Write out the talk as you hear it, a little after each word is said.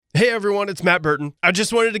Hey everyone, it's Matt Burton. I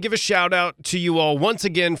just wanted to give a shout out to you all once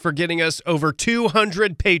again for getting us over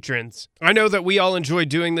 200 patrons. I know that we all enjoy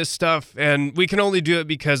doing this stuff, and we can only do it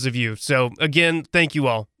because of you. So again, thank you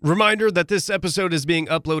all. Reminder that this episode is being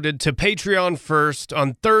uploaded to Patreon first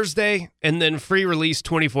on Thursday, and then free release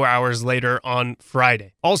 24 hours later on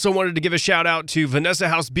Friday. Also wanted to give a shout out to Vanessa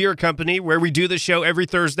House Beer Company, where we do the show every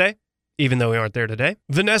Thursday, even though we aren't there today.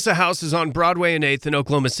 Vanessa House is on Broadway and 8th in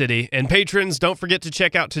Oklahoma City. And patrons, don't forget to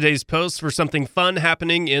check out today's post for something fun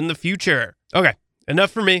happening in the future. Okay,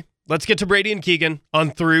 enough for me. Let's get to Brady and Keegan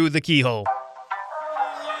on Through the Keyhole.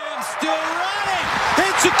 Still running.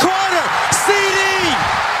 Hits a corner. CD.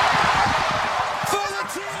 For the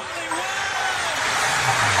team.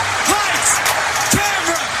 Lights.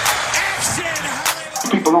 Camera.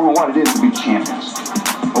 Action. People don't know what it is to be champions.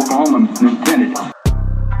 Oklahoma invented it.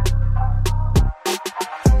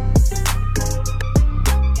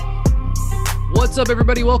 What's up,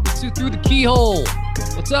 everybody? Welcome to Through the Keyhole.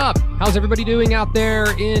 What's up? How's everybody doing out there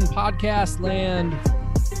in podcast land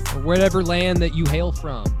or whatever land that you hail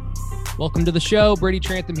from? Welcome to the show. Brady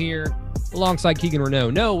Trantham here alongside Keegan Renault.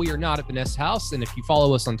 No, we are not at Vanessa House. And if you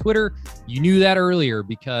follow us on Twitter, you knew that earlier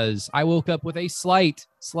because I woke up with a slight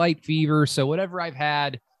fever. So whatever I've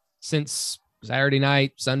had since Saturday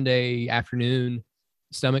night, Sunday afternoon,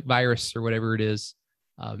 stomach virus or whatever it is,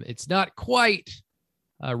 it's not quite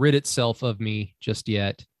rid itself of me just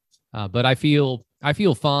yet. But I feel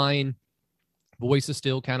fine. Voice is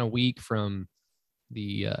still kind of weak from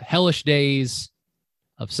the hellish days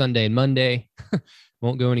of Sunday and Monday.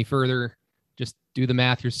 Won't go any further. Just do the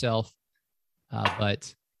math yourself.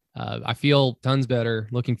 But I feel tons better.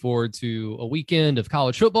 Looking forward to a weekend of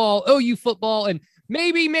college football, OU football, and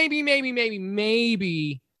maybe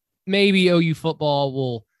OU football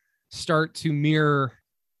will start to mirror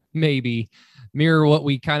what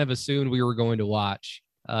we kind of assumed we were going to watch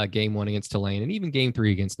game 1 against Tulane and even game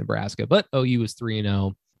 3 against Nebraska. But OU is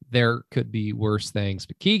 3-0. There could be worse things.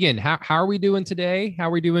 But Keegan, how are we doing today? How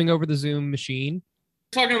are we doing over the Zoom machine?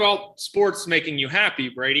 Talking about sports making you happy,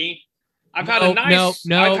 Brady. I've had a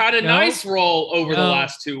nice roll over the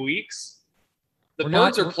last 2 weeks. The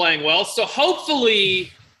Birds are playing well. So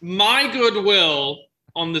hopefully my goodwill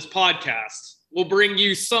on this podcast will bring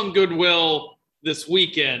you some goodwill this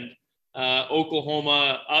weekend.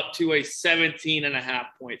 Oklahoma up to a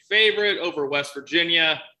 17.5-point favorite over West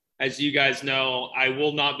Virginia. As you guys know, I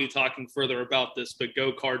will not be talking further about this, but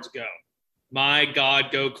go Cards go. My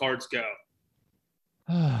God, go Cards go.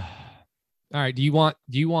 All right. Do you want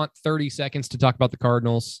 30 seconds to talk about the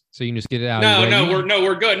Cardinals so you can just get it out?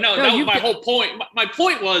 We're good. My whole point. My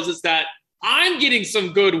point was that I'm getting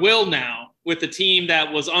some goodwill now with the team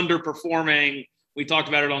that was underperforming. We talked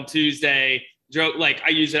about it on Tuesday. Joke, like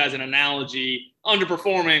I use it as an analogy,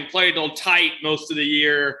 underperforming, played all tight most of the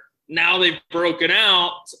year. Now they've broken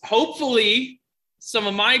out. Hopefully some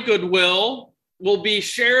of my goodwill will be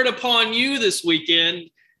shared upon you this weekend,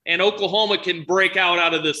 and Oklahoma can break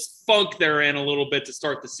out of this funk they're in a little bit to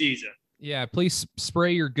start the season. Yeah, please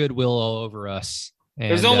spray your goodwill all over us.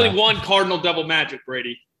 There's only one Cardinal double magic,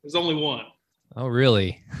 Brady. There's only one. Oh,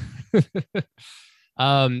 really?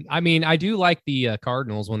 I mean, I do like the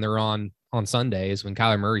Cardinals when they're on Sundays when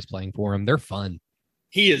Kyler Murray's playing for them. They're fun.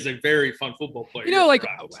 He is a very fun football player. You know, like,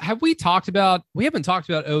 we haven't talked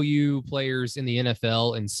about OU players in the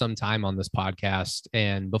NFL in some time on this podcast.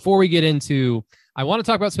 And before we get into, I want to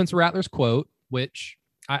talk about Spencer Rattler's quote, which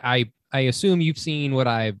I assume you've seen what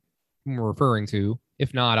I'm referring to.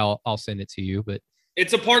 If not, I'll send it to you, but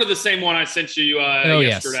it's a part of the same one I sent you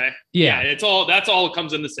yesterday. Yes. Yeah. That's all it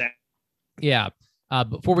comes in the same. Yeah.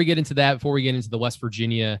 Before we get into the West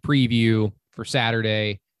Virginia preview for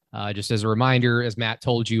Saturday, just as a reminder, as Matt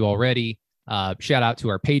told you already, shout out to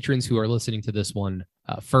our patrons who are listening to this one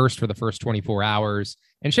first for the first 24 hours.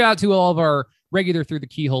 And shout out to all of our regular Through the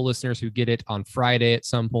Keyhole listeners who get it on Friday at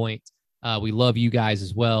some point. We love you guys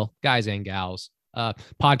as well, guys and gals.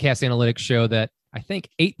 Podcast analytics show that I think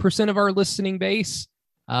 8% of our listening base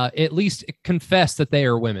at least confess that they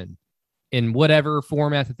are women in whatever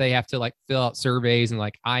format that they have to like fill out surveys and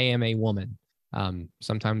like, I am a woman.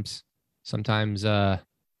 Sometimes I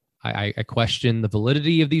question the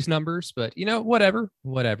validity of these numbers, but whatever.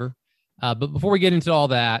 But before we get into all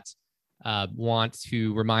that, want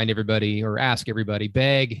to remind everybody or ask everybody,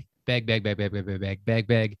 beg. If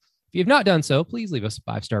you have not done so, please leave us a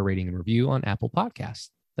 5-star rating and review on Apple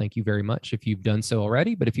Podcasts. Thank you very much if you've done so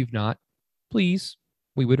already, but if you've not, please,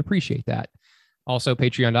 we would appreciate that. Also,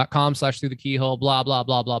 patreon.com/through the keyhole, blah, blah,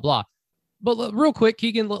 blah, blah, blah. But real quick,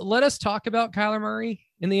 Keegan, let us talk about Kyler Murray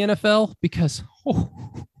in the NFL because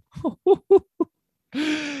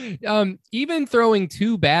Even throwing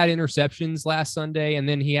 2 bad interceptions last Sunday, and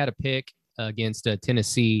then he had a pick against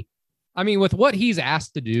Tennessee. I mean, with what he's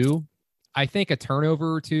asked to do, I think a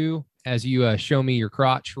turnover or 2, as you show me your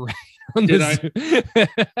crotch right on this.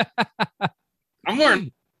 I'm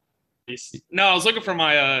wearing. No, I was looking for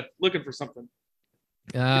my looking for something.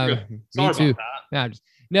 Me too.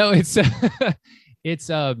 No, it's it's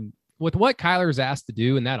with what Kyler's asked to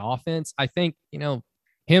do in that offense. I think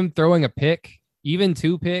him throwing a pick, even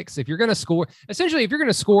 2 picks. If you're going to score, essentially, if you're going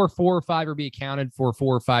to score 4 or 5 or be accounted for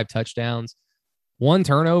 4 or 5 touchdowns, 1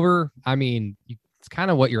 turnover. I mean, it's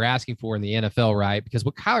kind of what you're asking for in the NFL, right? Because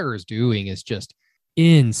what Kyler is doing is just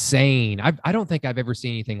insane. I don't think I've ever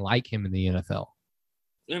seen anything like him in the NFL.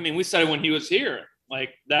 I mean, we said it when he was here,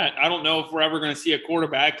 like that. I don't know if we're ever going to see a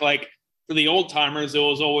quarterback like for the old timers. It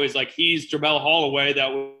was always like he's Jamel Holloway that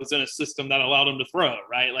was in a system that allowed him to throw,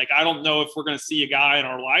 right? Like I don't know if we're going to see a guy in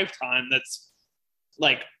our lifetime that's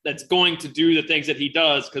going to do the things that he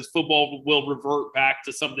does, because football will revert back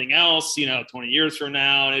to something else, 20 years from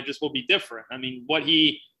now, and it just will be different. I mean,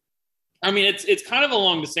 it's kind of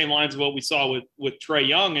along the same lines of what we saw with Trae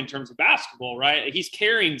Young in terms of basketball, right? He's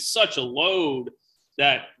carrying such a load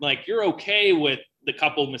that like you're okay with the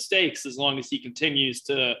couple of mistakes as long as he continues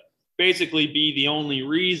to basically be the only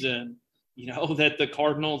reason, that the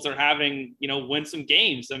Cardinals are having, win some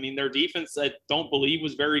games. I mean, their defense, I don't believe,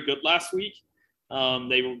 was very good last week.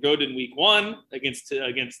 They were good in week 1 against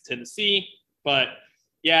Tennessee, but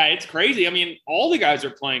yeah, it's crazy. I mean, all the guys are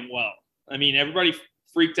playing well. I mean, everybody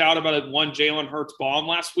freaked out about one Jalen Hurts bomb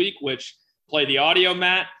last week, which play the audio,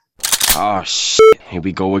 Matt. Oh, shit. Here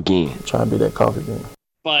we go again. Trying to be that coffee bean.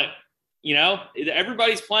 But,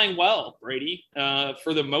 everybody's playing well, Brady,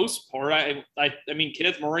 for the most part. I mean,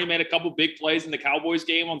 Kenneth Murray made a couple big plays in the Cowboys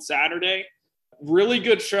game on Saturday. Really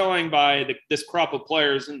good showing by this crop of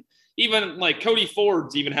players. And even like Cody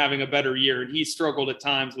Ford's even having a better year. And he struggled at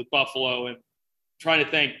times with Buffalo, and trying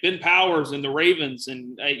to think Ben Powers and the Ravens.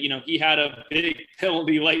 And, he had a big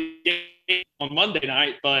penalty late game on Sunday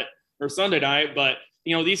night, but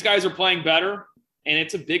these guys are playing better, and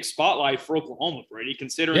it's a big spotlight for Oklahoma, Brady,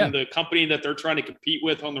 considering the company that they're trying to compete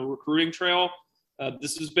with on the recruiting trail.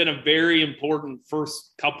 This has been a very important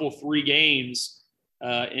first 3 games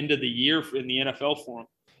into the year in the NFL for them.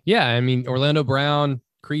 Yeah, I mean, Orlando Brown,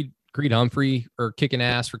 Creed Humphrey are kicking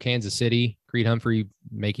ass for Kansas City. Creed Humphrey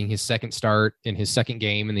making his second start in his second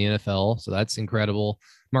game in the NFL, so that's incredible.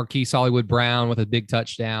 Marquise Hollywood Brown with a big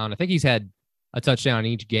touchdown. I think he's had a touchdown in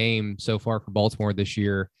each game so far for Baltimore this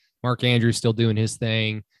year. Mark Andrews still doing his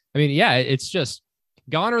thing. I mean, yeah, it's just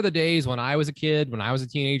gone are the days when I was a kid, when I was a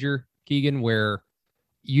teenager, Keegan, where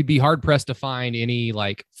you'd be hard pressed to find any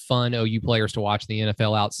like fun OU players to watch in the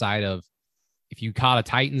NFL outside of, if you caught a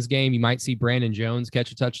Titans game, you might see Brandon Jones catch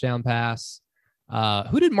a touchdown pass.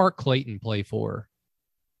 Who did Mark Clayton play for?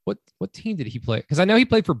 What team did he play? Because I know he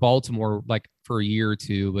played for Baltimore like for a year or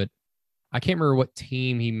 2, but I can't remember what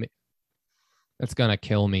team that's going to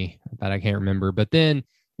kill me that I can't remember. But then,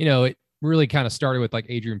 it really kind of started with like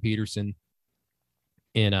Adrian Peterson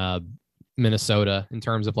in Minnesota in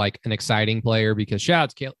terms of like an exciting player, because shout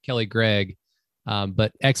out to Kelly Gregg.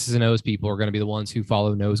 But X's and O's people are going to be the ones who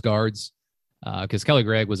follow nose guards, because Kelly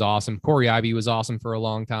Gregg was awesome. Corey Ivy was awesome for a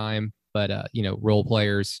long time, but role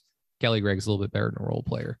players, Kelly Gregg's a little bit better than a role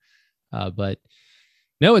player. But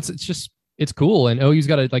no, it's cool. And OU's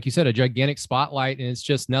got like you said, a gigantic spotlight, and it's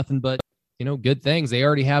just nothing but, good things. They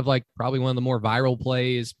already have like probably one of the more viral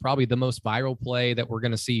plays, probably the most viral play that we're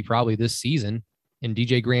going to see probably this season in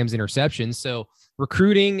DJ Graham's interception. So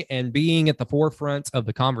recruiting and being at the forefront of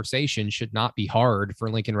the conversation should not be hard for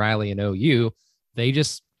Lincoln Riley and OU. They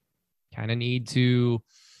just kind of need to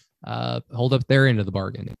hold up their end of the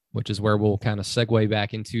bargain, which is where we'll kind of segue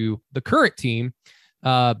back into the current team.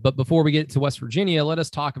 But before we get to West Virginia, let us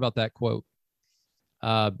talk about that quote.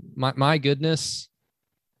 My goodness,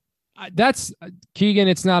 that's Keegan.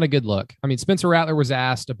 It's not a good look. I mean, Spencer Rattler was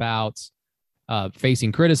asked about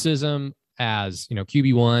facing criticism as,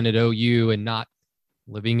 QB1 at OU and not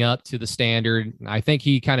living up to the standard. I think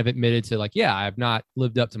he kind of admitted to like, yeah, I have not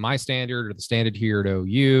lived up to my standard or the standard here at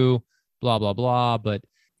OU, blah, blah, blah. But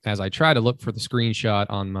as I try to look for the screenshot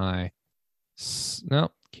on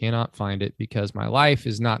cannot find it because my life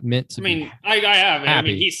is not meant to be. I have it. Happy. I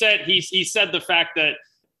mean, he said the fact that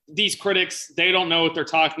these critics, they don't know what they're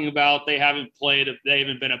talking about. They haven't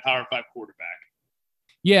been a Power 5 quarterback.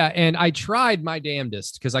 Yeah, and I tried my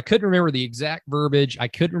damnedest because I couldn't remember the exact verbiage. I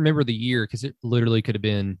couldn't remember the year because it literally could have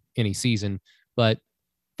been any season. But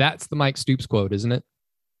that's the Mike Stoops quote, isn't it?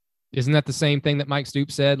 Isn't that the same thing that Mike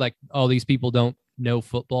Stoops said? Like, oh, these people don't know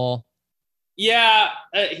football. Yeah,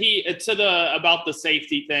 about the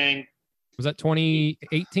safety thing. Was that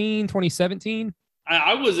 2018, 2017?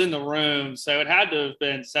 I was in the room, so it had to have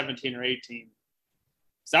been 17 or 18.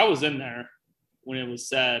 So I was in there when it was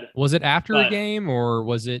said. Was it after a game, or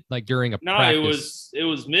was it like during a practice? It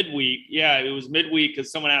was midweek. Yeah, it was midweek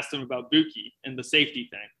because someone asked him about Buki and the safety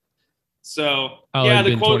thing. So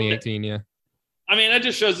the quote 2018. Yeah, I mean, that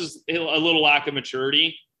just shows us a little lack of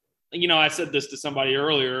maturity. I said this to somebody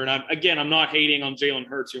earlier, and I'm not hating on Jalen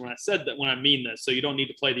Hurts here when I mean this. So you don't need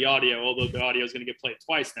to play the audio, although the audio is going to get played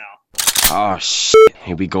twice now. Oh shit!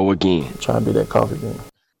 Here we go again. Trying to be that coffee game.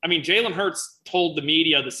 I mean, Jalen Hurts told the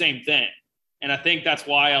media the same thing, and I think that's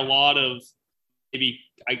why a lot of maybe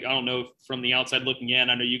I don't know from the outside looking in.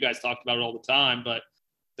 I know you guys talked about it all the time, but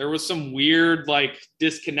there was some weird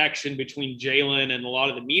disconnection between Jalen and a lot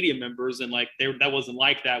of the media members, and that wasn't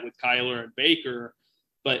like that with Kyler and Baker.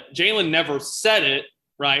 But Jalen never said it,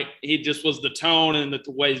 right? He just was the tone and the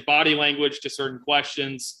way his body language to certain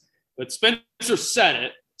questions. But Spencer said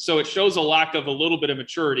it, so it shows a lack of a little bit of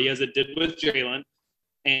maturity, as it did with Jalen.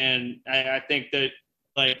 And I think that,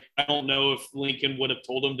 I don't know if Lincoln would have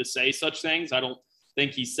told him to say such things. I don't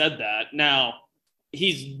think he said that. Now,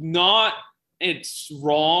 he's not – it's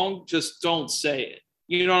wrong. Just don't say it.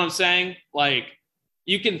 You know what I'm saying?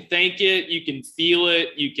 You can think it. You can feel it.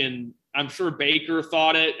 You can – I'm sure Baker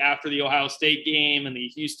thought it after the Ohio State game and the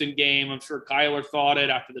Houston game. I'm sure Kyler thought it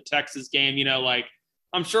after the Texas game.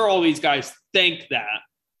 I'm sure all these guys think that.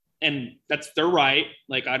 And they're right.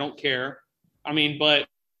 I don't care. I mean, but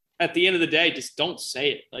at the end of the day, just don't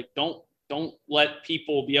say it. Don't let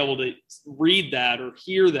people be able to read that or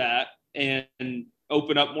hear that and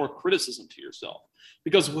open up more criticism to yourself.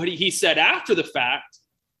 Because what he said after the fact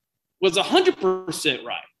was 100%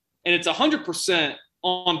 right. And it's 100%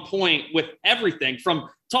 on point with everything from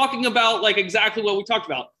talking about exactly what we talked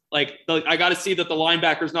about. I got to see that the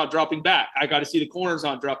linebacker's not dropping back. I got to see the corner's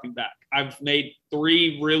not dropping back. I've made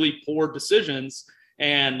 3 really poor decisions,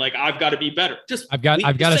 and I've got to be better. I've got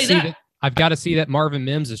to see that Marvin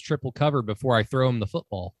Mims is triple covered before I throw him the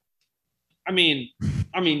football. I mean,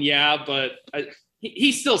 yeah, but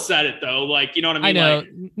he still said it though. You know what I mean? I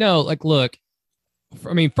know. Look.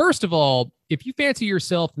 I mean, first of all, if you fancy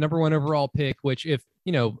yourself number 1 overall pick, which if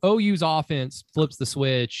OU's offense flips the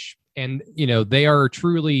switch and they are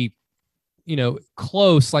truly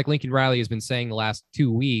close, like Lincoln Riley has been saying the last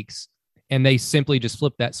 2 weeks, and they simply just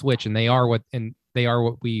flip that switch and they are what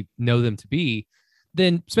we know them to be,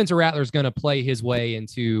 then Spencer Rattler is going to play his way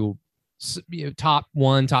into top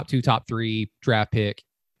 1, top 2, top 3 draft pick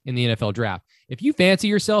in the NFL draft. If you fancy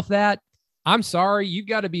yourself that, I'm sorry, you've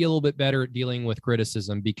got to be a little bit better at dealing with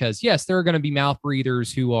criticism, because yes, there are going to be mouth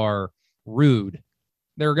breathers who are rude.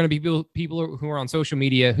 There are going to be people who are on social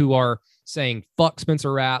media who are saying, fuck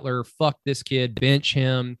Spencer Rattler, fuck this kid, bench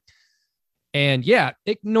him. And yeah,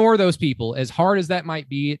 ignore those people. As hard as that might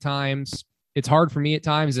be at times, it's hard for me at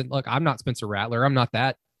times. And look, I'm not Spencer Rattler. I'm not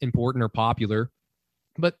that important or popular,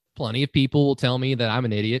 but plenty of people will tell me that I'm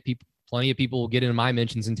an idiot. Plenty of people will get into my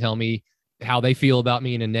mentions and tell me how they feel about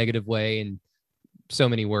me in a negative way in so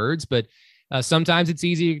many words. But sometimes it's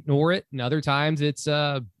easy to ignore it, and other times it's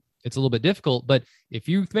a little bit difficult. But if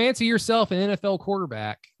you fancy yourself an NFL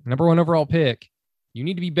quarterback, number 1 overall pick, you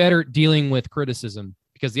need to be better at dealing with criticism,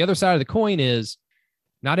 because the other side of the coin is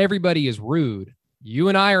not everybody is rude. You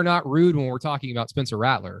and I are not rude when we're talking about Spencer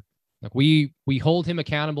Rattler. We hold him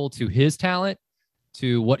accountable to his talent,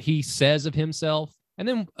 to what he says of himself, and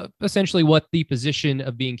then essentially what the position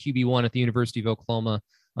of being QB1 at the University of Oklahoma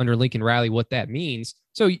under Lincoln Riley, what that means.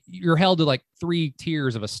 So you're held to 3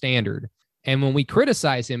 tiers of a standard. And when we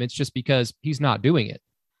criticize him, it's just because he's not doing it.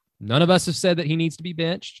 None of us have said that he needs to be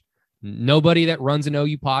benched. Nobody that runs an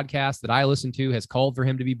OU podcast that I listen to has called for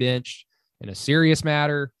him to be benched in a serious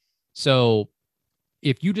matter. So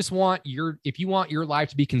if you want your life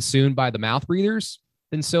to be consumed by the mouth breathers,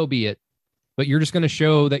 then so be it. But you're just going to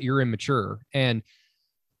show that you're immature. And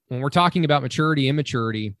when we're talking about maturity,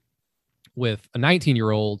 immaturity with a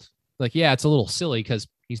 19-year-old, it's a little silly because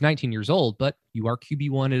he's 19 years old, but you are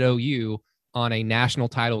QB1 at OU on a national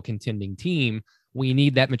title contending team. We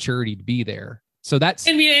need that maturity to be there. So that's,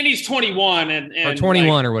 and he's 21 and or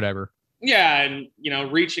 21 or whatever. Yeah. And,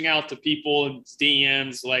 reaching out to people and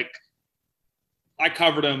DMs, I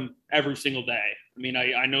covered him every single day. I mean,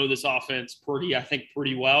 I know this offense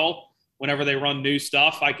pretty well. Whenever they run new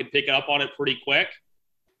stuff, I could pick up on it pretty quick.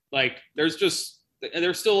 There's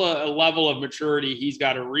still a level of maturity he's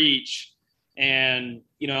got to reach. And,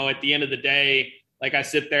 at the end of the day, I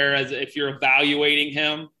sit there as if you're evaluating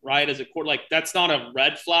him, right, as a quarter, that's not a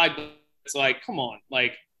red flag. But it's come on,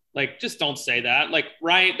 Like, just don't say that. Like,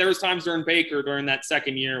 right, there was times during Baker during that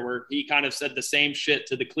second year where he kind of said the same shit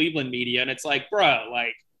to the Cleveland media, and it's like, bro,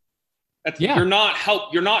 like, you're not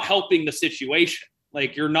helping the situation.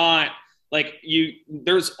 Like, you're not like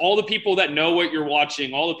there's all the people that know what you're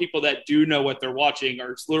watching, all the people that do know what they're watching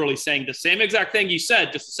are literally saying the same exact thing you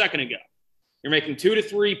said just a second ago. You're making 2 to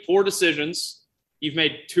 3 poor decisions. You've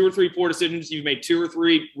made 2 or 3 poor decisions. You've made 2 or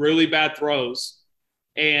 3 really bad throws,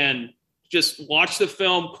 and just watch the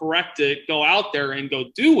film, correct it, go out there and go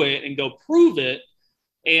do it and go prove it.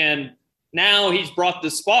 And now he's brought the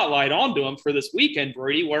spotlight onto him for this weekend,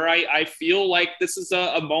 Brady, where I feel like this is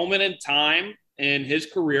a moment in time in his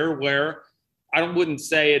career where I wouldn't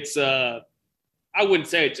say it's a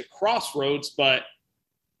crossroads, but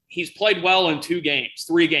he's played well in 3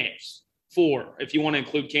 games, 4, if you want to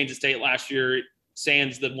include Kansas State last year,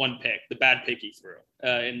 sans the one pick, the bad pick he threw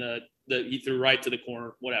he threw right to the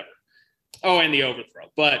corner, whatever. Oh, and the overthrow.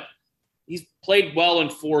 But he's played well in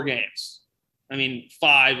 4 games. I mean,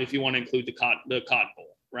 5 if you want to include the Cotton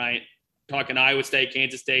Bowl, right? Talking Iowa State,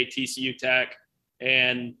 Kansas State, TCU Tech.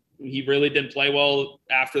 And he really didn't play well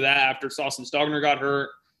after that, after Sauce Stogner got hurt.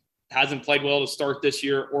 Hasn't played well to start this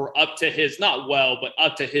year, or up to his, not well, but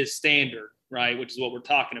up to his standard, right? Which is what we're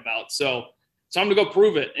talking about. So it's time to go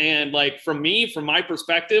prove it. And like, from my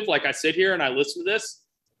perspective, like I sit here and I listen to this,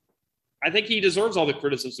 I think he deserves all the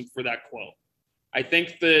criticism for that quote. I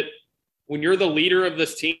think that when you're the leader of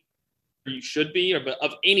this team, you should be,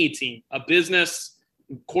 of any team, a business,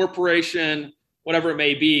 corporation, whatever it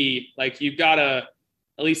may be, like, you've got to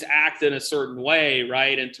at least act in a certain way,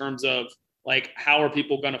 right? In terms of like, how are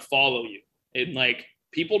people going to follow you? And like,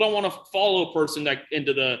 people don't want to follow a person that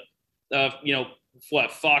into the,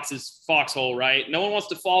 Fox's foxhole, right? No one wants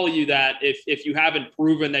to follow you that if you haven't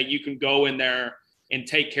proven that you can go in there and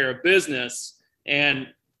take care of business. And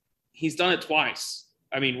he's done it twice.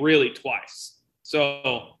 I mean, really twice.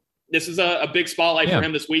 So this is a big spotlight for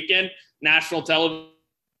him this weekend. National television,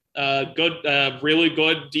 really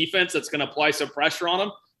good defense that's going to apply some pressure on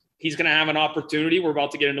him. He's going to have an opportunity. We're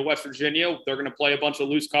about to get into West Virginia. They're going to play a bunch of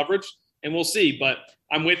loose coverage, and we'll see. But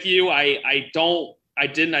I'm with you. Eddie's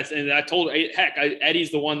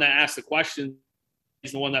the one that asked the question.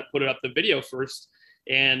 He's the one that put it up the video first.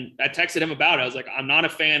 And I texted him about it. I was like, I'm not a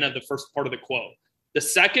fan of the first part of the quote. The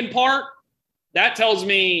second part, that tells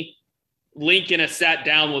me Lincoln has sat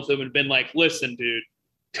down with him and been like, listen, dude,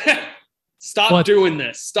 stop doing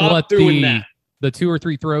this. Stop doing that. The 2 or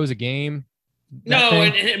 3 throws a game.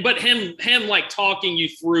 But him like talking you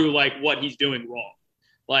through like what he's doing wrong.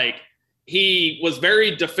 Like, he was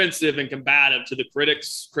very defensive and combative to the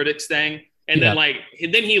critics thing. And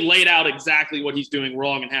then he laid out exactly what he's doing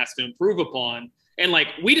wrong and has to improve upon. And like,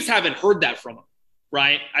 we just haven't heard that from him,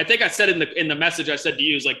 right? I think I said in the message I said to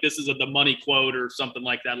you is like, this is the money quote or something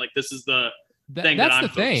like that. Like, this is the thing that I'm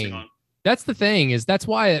focusing on. That's the thing, is that's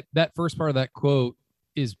why that first part of that quote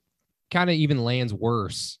is kind of even lands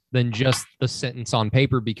worse than just the sentence on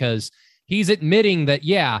paper, because he's admitting that,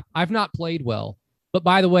 yeah, I've not played well. But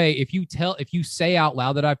by the way, if you say out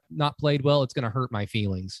loud that I've not played well, it's going to hurt my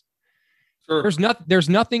feelings. Sure. There's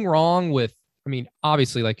nothing wrong with, I mean,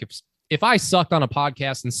 obviously, like, if I sucked on a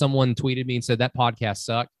podcast and someone tweeted me and said that podcast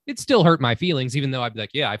sucked, it still hurt my feelings, even though I'd be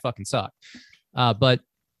like, yeah, I fucking suck. But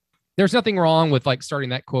there's nothing wrong with like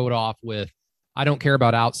starting that quote off with, I don't care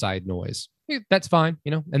about outside noise. That's fine,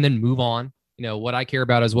 and then move on. What I care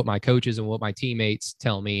about is what my coaches and what my teammates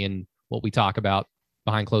tell me and what we talk about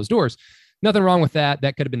behind closed doors. Nothing wrong with that.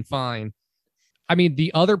 That could have been fine. I mean,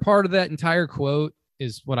 the other part of that entire quote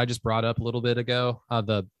is what I just brought up a little bit ago.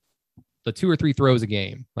 The 2 or 3 throws a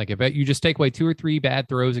game. Like, if you just take away 2 or 3 bad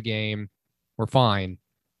throws a game, we're fine.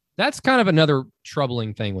 That's kind of another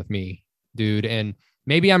troubling thing with me, dude. And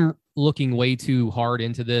maybe I'm looking way too hard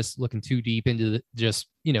into this, looking too deep into just,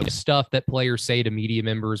 stuff that players say to media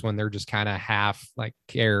members when they're just kind of half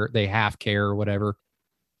care or whatever.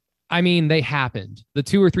 I mean, they happened. The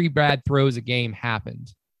 2 or 3 bad throws a game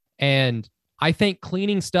happened. And I think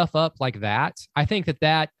cleaning stuff up like that, I think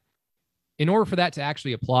that in order for that to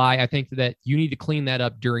actually apply, I think that you need to clean that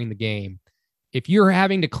up during the game. If you're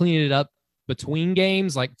having to clean it up between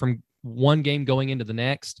games, like from one game going into the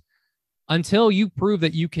next, until you prove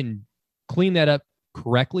that you can clean that up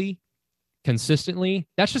correctly, consistently,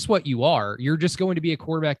 that's just what you are. You're just going to be a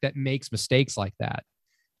quarterback that makes mistakes like that.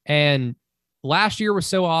 And last year was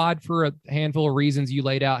so odd for a handful of reasons. You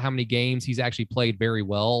laid out how many games he's actually played very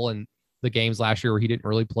well, and the games last year where he didn't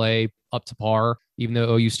really play up to par, even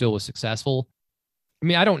though OU still was successful. I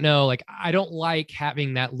mean, I don't know. Like, I don't like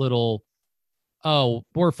having that little, oh,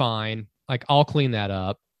 we're fine. Like, I'll clean that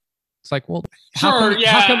up. It's like, well, Sure,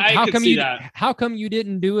 how come you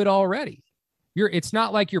didn't do it already? It's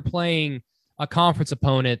not like you're playing a conference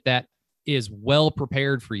opponent that is well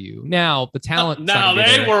prepared for you. Now the talent. No,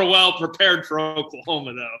 they were well prepared for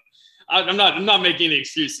Oklahoma, though. I'm not making any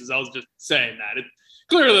excuses. I was just saying that.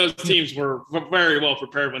 Clearly, those teams were very well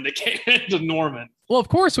prepared when they came into Norman. Well, of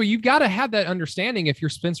course. Well, you've got to have that understanding. If you're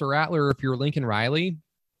Spencer Rattler, or if you're Lincoln Riley,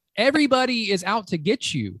 everybody is out to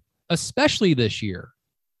get you, especially this year.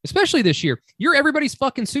 You're everybody's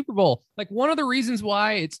fucking Super Bowl. Like, one of the reasons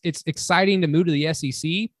why it's exciting to move to the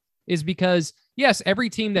SEC is because, yes, every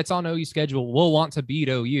team that's on OU schedule will want to beat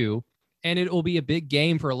OU, and it will be a big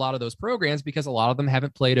game for a lot of those programs because a lot of them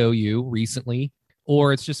haven't played OU recently,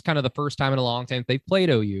 or it's just kind of the first time in a long time they've played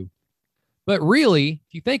OU. But really,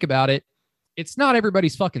 if you think about it, it's not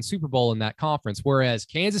everybody's fucking Super Bowl in that conference, whereas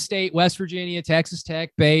Kansas State, West Virginia, Texas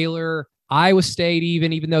Tech, Baylor, Iowa State,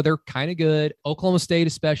 even though they're kind of good, Oklahoma State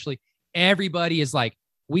especially, everybody is like,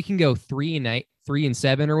 we can go 3-8,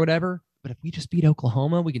 3-7 or whatever, but if we just beat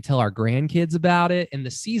Oklahoma, we can tell our grandkids about it, and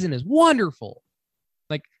the season is wonderful.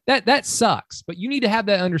 Like, that sucks, but you need to have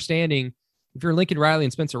that understanding, if you're Lincoln Riley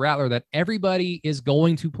and Spencer Rattler, that everybody is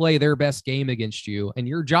going to play their best game against you, and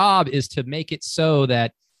your job is to make it so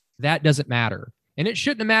that doesn't matter. And it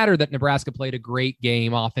shouldn't have mattered that Nebraska played a great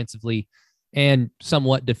game offensively and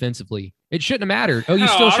somewhat defensively. It shouldn't have mattered. Oh, you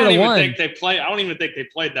still should have won. I don't even think they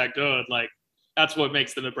played that good. Like, that's what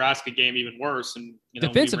makes the Nebraska game even worse. And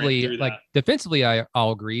defensively,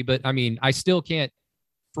 I'll agree. But I mean, I still can't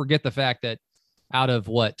forget the fact that out of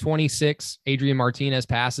 26 Adrian Martinez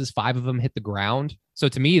passes, 5 of them hit the ground. So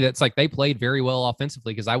to me, that's like they played very well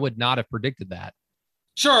offensively, because I would not have predicted that.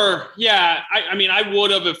 Sure. Yeah. I mean, I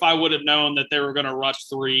would have if I would have known that they were going to rush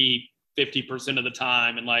 50% of the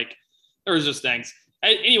time. And like, there was just things.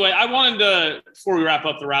 Anyway, I wanted to, before we wrap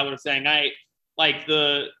up the Rattler thing,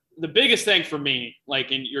 the biggest thing for me,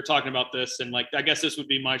 like, and you're talking about this, and like, I guess this would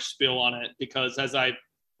be my spiel on it, because as I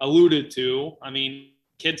alluded to, I mean,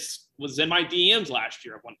 kids was in my DMs last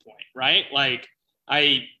year at one point, right? Like,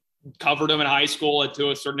 I covered him in high school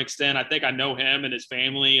to a certain extent. I think I know him and his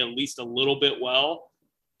family at least a little bit well.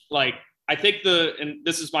 Like, I think and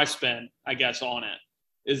this is my spin, I guess, on it,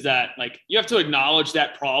 is that like, you have to acknowledge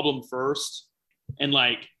that problem first. And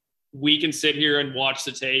like, we can sit here and watch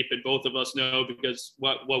the tape, and both of us know, because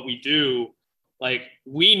what we do, like,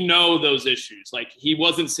 we know those issues. Like, he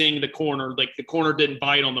wasn't seeing the corner, like the corner didn't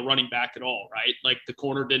bite on the running back at all, right? Like, the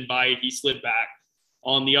corner didn't bite, he slid back.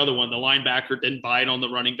 On the other one, the linebacker didn't bite on the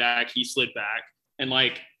running back, he slid back. And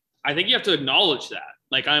like, I think you have to acknowledge that.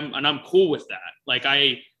 Like, I'm cool with that. Like,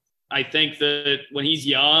 I think that when he's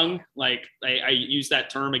young, like, I use that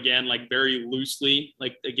term again, like, very loosely.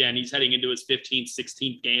 Like, again, he's heading into his 15th,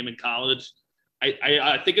 16th game in college.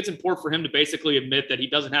 I think it's important for him to basically admit that he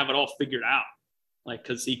doesn't have it all figured out. Like,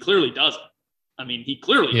 because he clearly doesn't. I mean, he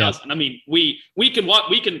clearly doesn't. I mean, we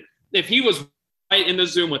can, if he was right in the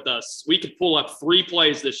Zoom with us, we could pull up 3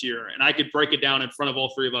 plays this year, and I could break it down in front of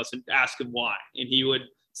all 3 of us and ask him why. And he would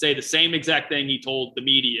say the same exact thing he told the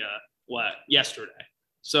media yesterday.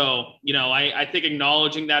 So, you know, I think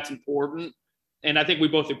acknowledging that's important. And I think we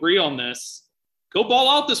both agree on this. Go ball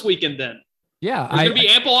out this weekend then. Yeah. There's going to be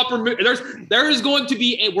ample opportunity. There is going to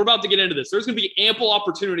be, we're about to get into this. There's going to be ample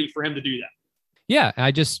opportunity for him to do that. Yeah.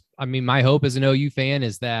 I mean, my hope as an OU fan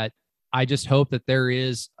is that I just hope that there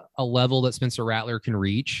is a level that Spencer Rattler can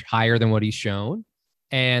reach higher than what he's shown.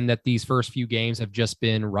 And that these first few games have just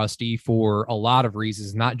been rusty for a lot of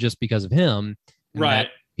reasons, not just because of him. Right.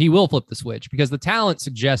 He will flip the switch, because the talent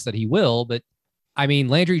suggests that he will. But I mean,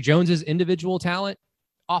 Landry Jones's individual talent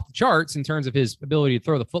off the charts in terms of his ability to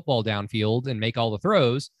throw the football downfield and make all the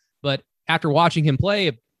throws. But after watching him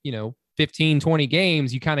play, 15, 20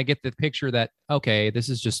 games, you kind of get the picture that, okay, this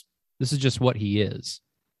is just what he is.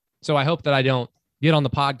 So I hope that I don't get on the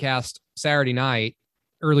podcast Saturday night,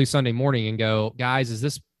 early Sunday morning, and go, guys, is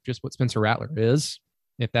this just what Spencer Rattler is?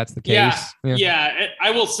 If that's the case. Yeah.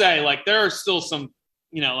 I will say, like, there are still some,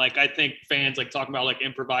 like, I think fans like talking about like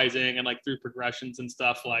improvising and like through progressions and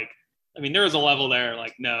stuff. Like, I mean, there is a level there.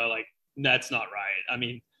 Like, no, like, that's not right. I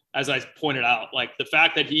mean, as I pointed out, like, the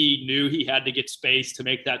fact that he knew he had to get space to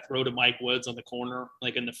make that throw to Mike Woods on the corner,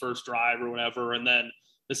 like in the first drive or whatever, and then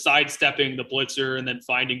the sidestepping the blitzer and then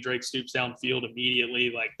finding Drake Stoops downfield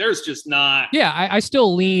immediately. Like, there's just not. Yeah, I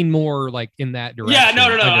still lean more like in that direction. Yeah,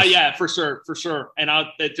 no. Yeah, for sure. And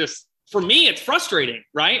for me, it's frustrating,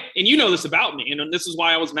 right? And you know this about me. And this is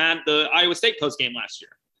why I was mad at the Iowa State post game last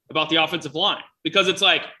year about the offensive line, because it's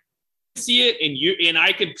like, see it and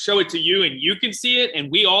I can show it to you and you can see it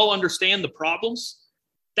and we all understand the problems.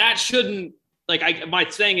 That shouldn't like my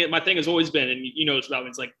thing has always been, and you know, it's about me,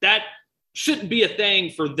 it's like that shouldn't be a thing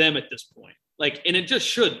for them at this point. Like, and it just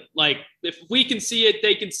shouldn't. Like, if we can see it,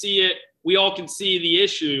 they can see it. We all can see the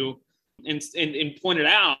issue and point it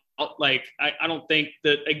out. Like, I don't think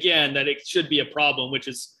that, again, that it should be a problem, which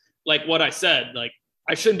is like what I said. Like,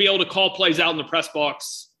 I shouldn't be able to call plays out in the press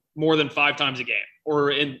box more than 5 times a game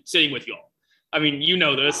or in sitting with y'all. I mean, you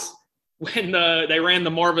know this. When they ran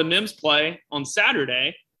the Marvin Mims play on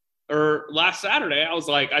Saturday or last Saturday, I was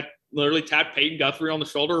like, I literally tapped Peyton Guthrie on the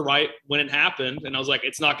shoulder right when it happened. And I was like,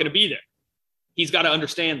 it's not going to be there. He's got to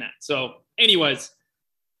understand that. So anyways,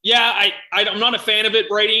 yeah, I'm not a fan of it,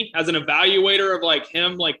 Brady, as an evaluator of like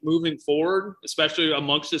him, like moving forward, especially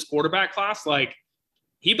amongst this quarterback class. Like,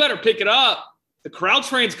 he better pick it up. The crowd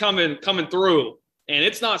train's coming through, and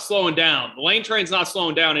it's not slowing down. The lane train's not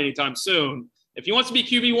slowing down anytime soon. If he wants to be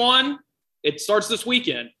QB1, it starts this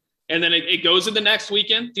weekend, and then it goes in the next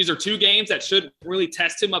weekend. These are 2 games that should really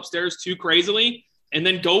test him upstairs too crazily, and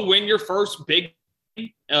then go win your first big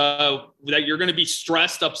that you're going to be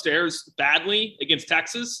stressed upstairs badly against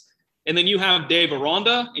Texas. And then you have Dave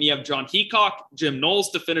Aranda and you have John Heacock, Jim Knowles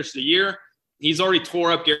to finish the year. He's already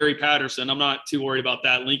tore up Gary Patterson. I'm not too worried about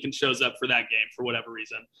that. Lincoln shows up for that game for whatever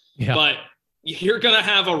reason. Yeah. But you're going to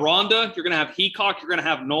have Aranda, you're going to have Heacock, you're going to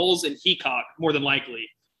have Knowles and Heacock more than likely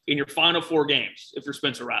in your final 4 games if you're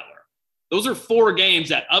Spencer Rattler. Those are 4 games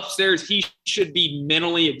that upstairs he should be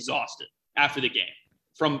mentally exhausted after the game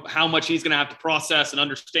from how much he's going to have to process and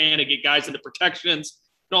understand and get guys into protections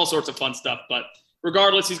and all sorts of fun stuff. But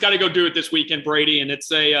regardless, he's got to go do it this weekend, Brady. And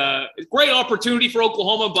it's a great opportunity for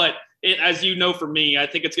Oklahoma. But as you know, for me, I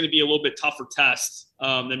think it's going to be a little bit tougher test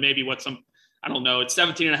than maybe what I don't know. It's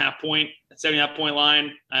 17.5 point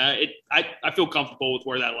line. I feel comfortable with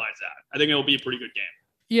where that line's at. I think it'll be a pretty good game.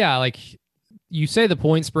 Yeah. Like you say the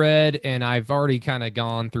point spread, and I've already kind of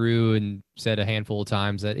gone through and said a handful of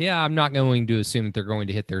times that, yeah, I'm not going to assume that they're going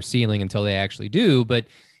to hit their ceiling until they actually do. But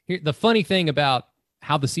here, the funny thing about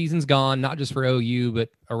how the season's gone, not just for OU, but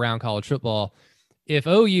around college football, if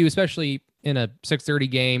OU, especially in a 6:30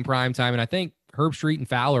 game, prime time, and I think Herb Street and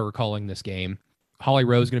Fowler are calling this game, Holly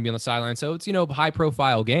Rowe is going to be on the sideline. So it's, a high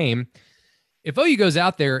profile game. If OU goes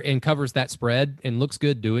out there and covers that spread and looks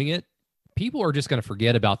good doing it, people are just going to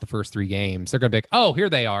forget about the first 3 games. They're going to be like, oh, here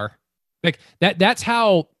they are. Like that's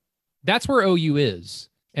where OU is.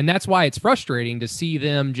 And that's why it's frustrating to see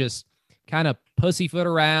them just kind of pussyfoot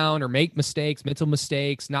around or make mistakes, mental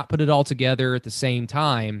mistakes, not put it all together at the same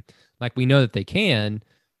time. Like we know that they can.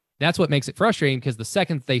 That's what makes it frustrating, because the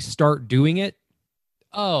second they start doing it,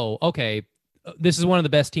 oh, okay, this is one of the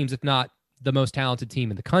best teams, if not the most talented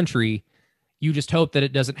team in the country. You just hope that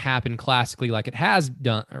it doesn't happen classically like it has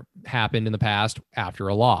done or happened in the past after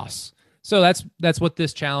a loss. So that's what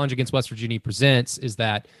this challenge against West Virginia presents, is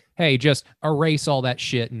that, hey, just erase all that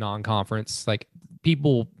shit in non-conference. Like,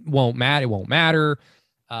 people won't matter. It won't matter.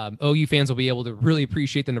 OU fans will be able to really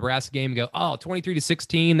appreciate the Nebraska game and go, oh,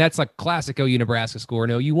 23-16. That's like classic OU Nebraska score.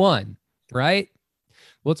 And OU won, right?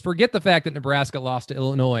 Well, let's forget the fact that Nebraska lost to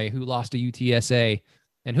Illinois, who lost to UTSA.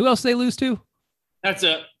 And who else did they lose to? That's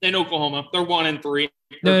it. In Oklahoma. They're 1-3.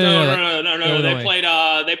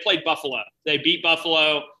 No. They played Buffalo. They beat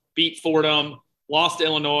Buffalo, beat Fordham, lost to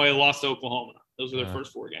Illinois, lost to Oklahoma. Those are their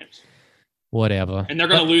first 4 games. Whatever. And they're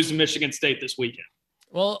going to lose to Michigan State this weekend.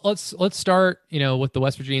 Well, let's start, with the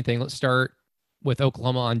West Virginia thing. Let's start with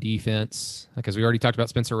Oklahoma on defense, because we already talked about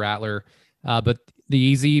Spencer Rattler. But the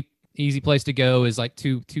easy place to go is like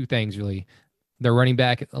two things, really. Their running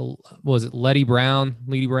back, was it Leedy Brown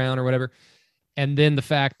or whatever? And then the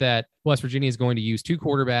fact that West Virginia is going to use 2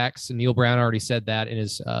 quarterbacks, and Neil Brown already said that in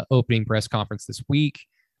his opening press conference this week.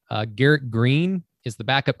 Garrett Green is the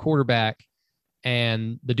backup quarterback,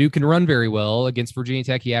 and the dude can run very well. Against Virginia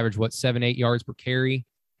Tech, he averaged, 7-8 yards per carry.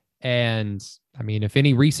 And, I mean, if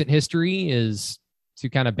any recent history is to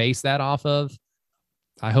kind of base that off of,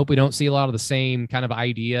 I hope we don't see a lot of the same kind of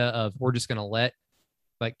idea of we're just going to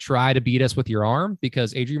try to beat us with your arm,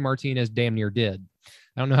 because Adrian Martinez damn near did.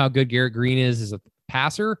 I don't know how good Garrett Green is as a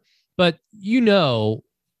passer, but when Jarret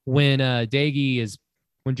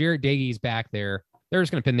Doege is back there, they're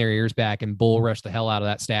just going to pin their ears back and bull rush the hell out of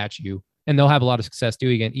that statue. And they'll have a lot of success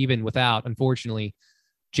doing it, even without, unfortunately,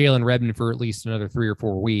 Jalen Redmond for at least another 3 or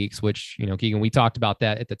 4 weeks, which, Keegan, we talked about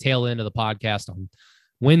that at the tail end of the podcast on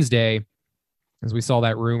Wednesday, as we saw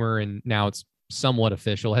that rumor, and now it's somewhat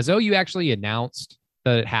official. Has OU actually announced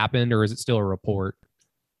that it happened, or is it still a report?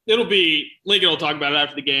 Lincoln will talk about it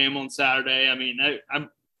after the game on Saturday. I mean,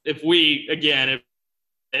 if we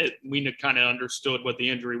kind of understood what the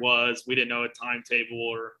injury was, we didn't know a timetable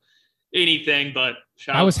or anything, but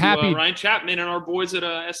shout I was out to happy. Ryan Chapman and our boys at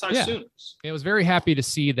SI Sooners. I was very happy to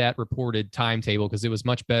see that reported timetable because it was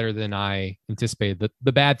much better than I anticipated.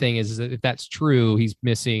 The bad thing is that if that's true, he's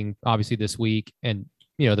missing obviously this week. And,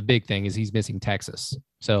 the big thing is he's missing Texas.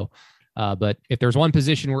 So, but if there's one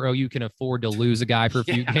position where OU can afford to lose a guy for a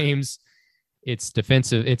few games, it's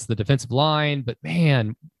defensive. It's the defensive line. But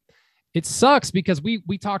man, it sucks because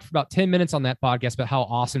we talked for about 10 minutes on that podcast about how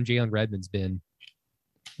awesome Jalen Redmond's been.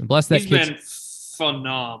 And bless that He's been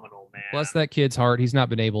phenomenal, man. Bless that kid's heart. He's not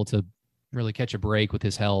been able to really catch a break with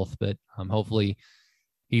his health, but hopefully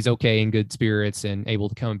he's okay in good spirits and able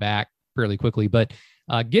to come back fairly quickly. But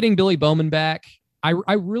getting Billy Bowman back,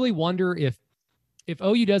 I really wonder if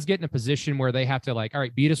OU does get in a position where they have to all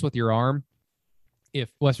right, beat us with your arm.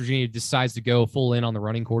 If West Virginia decides to go full in on the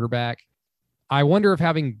running quarterback, I wonder if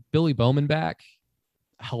having Billy Bowman back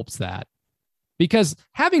helps that, because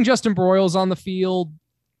having Justin Broyles on the field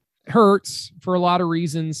hurts for a lot of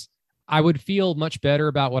reasons. I would feel much better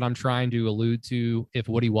about what I'm trying to allude to if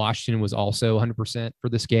Woody Washington was also 100% for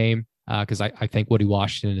this game, because I think Woody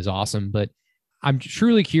Washington is awesome. But I'm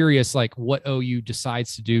truly curious, what OU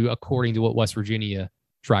decides to do according to what West Virginia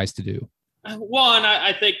tries to do. Well, and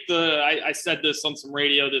I think I said this on some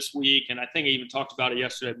radio this week, and I think I even talked about it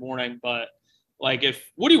yesterday morning, but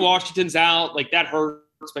if Woody Washington's out, that hurts,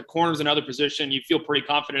 but corner's another position you feel pretty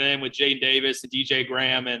confident in with Jaden Davis and DJ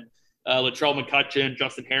Graham and Latrell McCutcheon,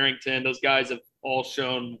 Justin Harrington. Those guys have all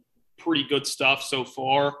shown pretty good stuff so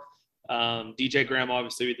far. DJ Graham,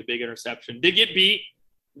 obviously, with the big interception. Did get beat.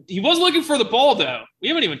 He was looking for the ball, though. We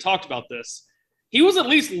haven't even talked about this. He was at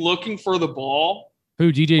least looking for the ball.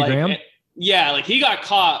 Who, DJ Graham? Yeah, he got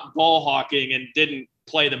caught ball hawking and didn't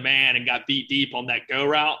play the man and got beat deep on that go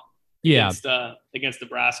route. Yeah, against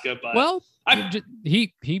Nebraska. But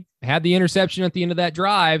he had the interception at the end of that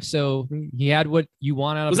drive, so he had what you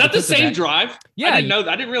want out of. Was that the same drive? Yeah, I didn't know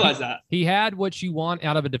that. I didn't realize that. He had what you want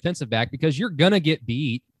out of a defensive back, because you're gonna get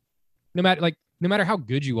beat, no matter how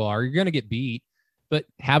good you are, you're gonna get beat. But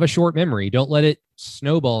have a short memory. Don't let it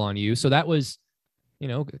snowball on you. So that was,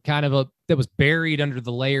 that was buried under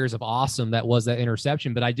the layers of awesome that was that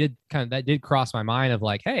interception. But that did cross my mind of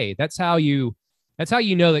hey, that's how you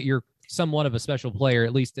know that you're somewhat of a special player,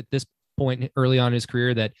 at least at this point early on in his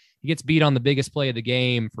career, that he gets beat on the biggest play of the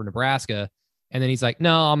game for Nebraska. And then he's like,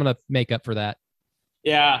 no, I'm going to make up for that.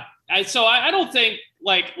 Yeah. So I don't think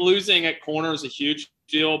losing at corner is a huge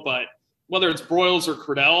deal, but whether it's Broyles or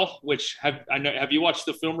Cradell, which have you watched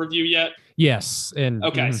the film review yet? Yes. And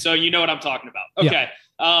okay. So you know what I'm talking about. Okay.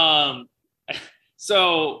 Yeah.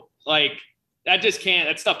 So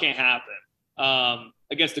that stuff can't happen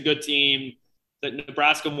against a good team. That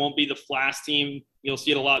Nebraska won't be the last team. You'll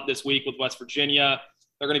see it a lot this week with West Virginia.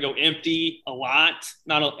 They're going to go empty a lot,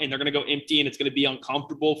 and they're going to go empty, and it's going to be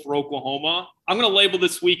uncomfortable for Oklahoma. I'm going to label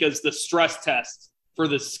this week as the stress test for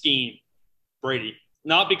this scheme, Brady.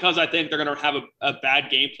 Not because I think they're going to have a bad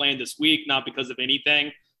game plan this week, not because of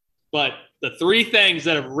anything, but the three things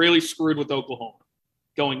that have really screwed with Oklahoma.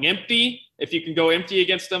 Going empty, if you can go empty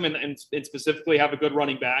against them and specifically have a good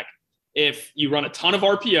running back. If you run a ton of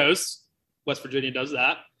RPOs, West Virginia does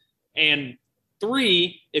that. And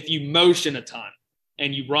 3, if you motion a ton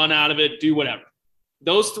and you run out of it, do whatever.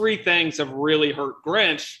 Those 3 things have really hurt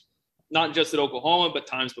Grinch, not just at Oklahoma, but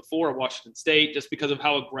times before at Washington State, just because of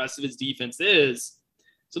how aggressive his defense is.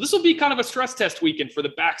 So this will be kind of a stress test weekend for the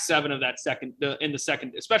back 7 of that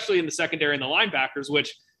especially in the secondary and the linebackers,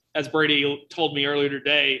 which, as Brady told me earlier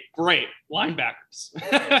today, great linebackers.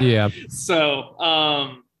 Yeah.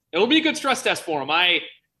 So it will be a good stress test for him. I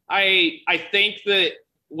think that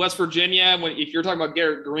West Virginia, if you're talking about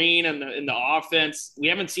Garrett Green and the offense, we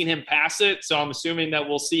haven't seen him pass it. So I'm assuming that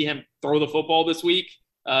we'll see him throw the football this week.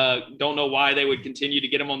 Don't know why they would continue to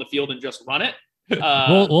get him on the field and just run it.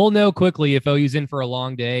 We'll know quickly if OU's in for a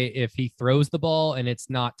long day if he throws the ball and it's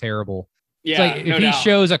not terrible. Yeah, if he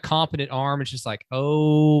shows a competent arm, it's just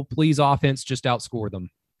oh, please, offense, just outscore them.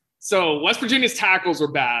 So West Virginia's tackles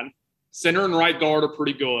are bad. Center and right guard are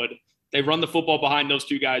pretty good. They run the football behind those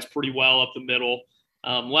 2 guys pretty well up the middle.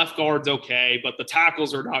 Left guard's okay, but the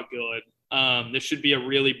tackles are not good. This should be a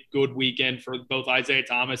really good weekend for both Isaiah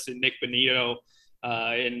Thomas and Nick Benito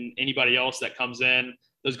and anybody else that comes in.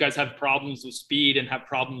 Those guys have problems with speed and have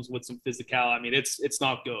problems with some physicality. I mean, it's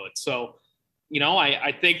not good. So,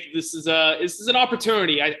 I think this is an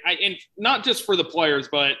opportunity. And not just for the players,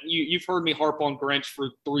 but you've heard me harp on Grinch for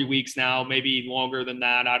 3 weeks now, maybe longer than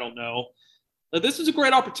that. I don't know. But this is a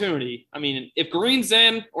great opportunity. I mean, if Green's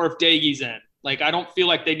in or if Daigie's in, I don't feel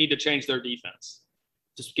like they need to change their defense.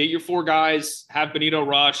 Just get your 4 guys, have Benito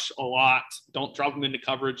rush a lot. Don't drop them into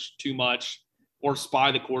coverage too much. or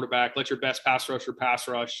spy the quarterback. Let your best pass rusher pass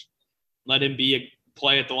rush. Let him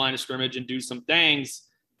play at the line of scrimmage and do some things.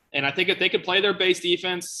 And I think if they could play their base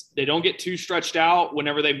defense, they don't get too stretched out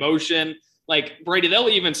whenever they motion. Like Brady, they'll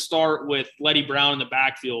even start with Letty Brown in the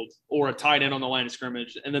backfield or a tight end on the line of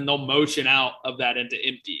scrimmage, and then they'll motion out of that into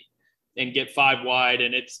empty and get 5 wide.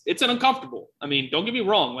 And it's an uncomfortable. I mean, don't get me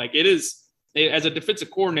wrong. Like it is, as a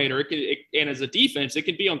defensive coordinator, and as a defense, it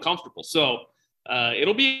can be uncomfortable. So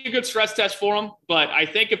it'll be a good stress test for them. But I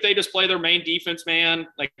think if they just play their main defense, man,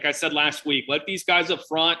 like I said last week, let these guys up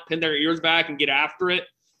front pin their ears back and get after it.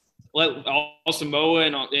 Let Samoa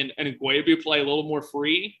and Nguebu play a little more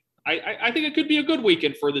free. I think it could be a good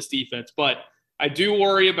weekend for this defense. But I do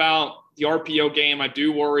worry about the RPO game. I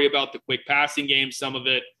do worry about the quick passing game, some of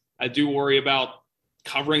it. I do worry about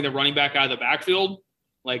covering the running back out of the backfield.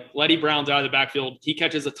 Like Letty Brown's out of the backfield. He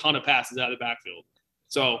catches a ton of passes out of the backfield.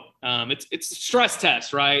 So it's a stress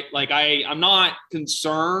test, right? Like I'm not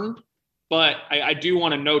concerned, but I do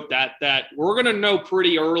want to note that we're going to know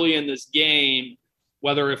pretty early in this game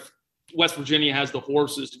whether if West Virginia has the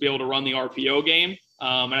horses to be able to run the RPO game.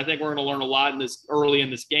 And I think we're going to learn a lot early in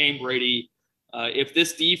this game, Brady. If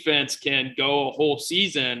this defense can go a whole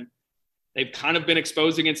season, they've kind of been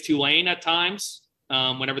exposed against Tulane at times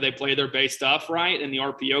whenever they play their base stuff, right, in the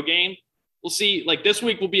RPO game. We'll see. Like this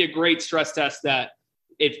week will be a great stress test that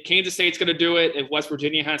if Kansas State's going to do it, if West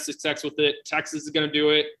Virginia has success with it, Texas is going to do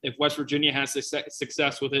it, if West Virginia has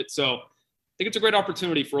success with it. So I think it's a great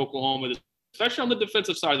opportunity for Oklahoma, especially on the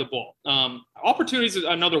defensive side of the ball. Opportunities is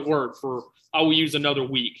another word for I will use another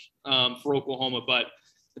week for Oklahoma, but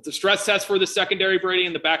it's a stress test for the secondary, Brady,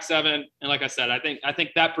 in the back seven. And like I said, I think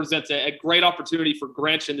that presents a great opportunity for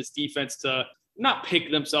Grinch and this defense to not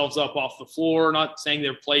pick themselves up off the floor, not saying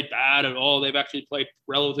they've played bad at all. They've actually played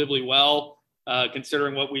relatively well,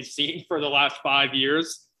 considering what we've seen for the last 5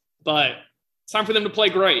 years. But it's time for them to play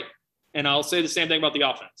great. And I'll say the same thing about the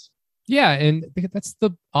offense. Yeah, and that's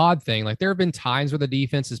the odd thing. Like there have been times where the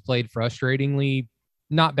defense has played frustratingly,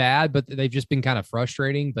 not bad, but they've just been kind of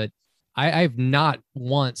frustrating. But I've not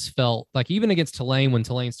once felt like, even against Tulane, when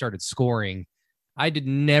Tulane started scoring, I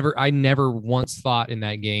never once thought in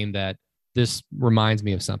that game that this reminds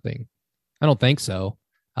me of something. I don't think so.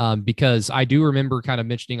 Because I do remember kind of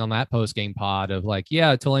mentioning on that post-game pod of like,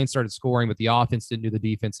 yeah, Tulane started scoring, but the offense didn't do the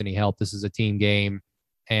defense any help. This is a team game.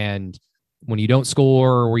 And when you don't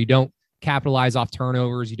score or you don't capitalize off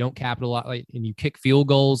turnovers, you don't capitalize and you kick field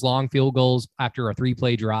goals, long field goals after a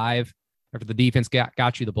 3-play drive, after the defense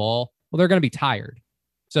got you the ball, well, they're going to be tired.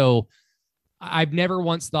 So I've never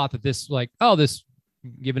once thought that this this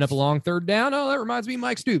giving up a long third down. Oh, that reminds me of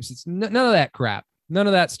Mike Stoops. It's none of that crap, none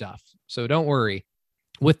of that stuff. So don't worry.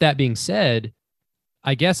 With that being said,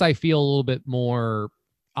 I guess I feel a little bit more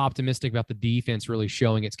optimistic about the defense really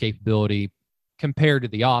showing its capability compared to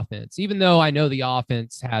the offense, even though I know the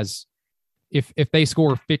offense has, if they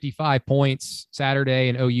score 55 points Saturday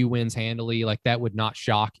and OU wins handily, like that would not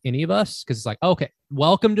shock any of us. Cause it's like, okay,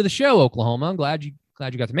 welcome to the show, Oklahoma. I'm glad you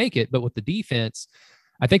got to make it. But with the defense,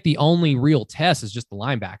 I think the only real test is just the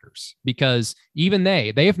linebackers, because even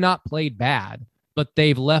they have not played bad, but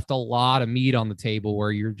they've left a lot of meat on the table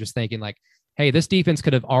where you're just thinking like, hey, this defense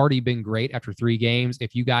could have already been great after 3 games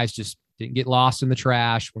if you guys just didn't get lost in the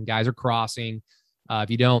trash when guys are crossing. If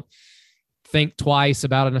you don't think twice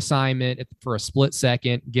about an assignment for a split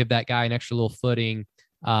second, give that guy an extra little footing.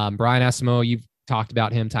 Brian Asamoah, you've talked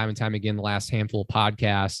about him time and time again the last handful of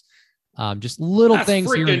podcasts. Just little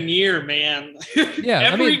things. Freaking year, man. Yeah,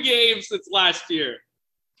 every game since last year.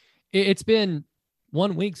 It's been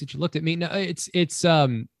 1 week since you looked at me. No, it's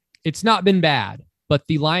not been bad, but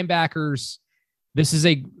the linebackers,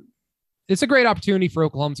 it's a great opportunity for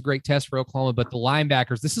Oklahoma. It's a great test for Oklahoma, but the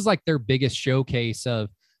linebackers, this is like their biggest showcase of,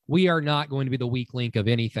 we are not going to be the weak link of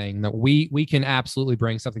anything, that we can absolutely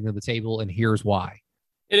bring something to the table. And here's why.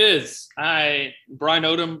 It is. Brian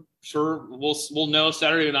Odom, sure, we'll know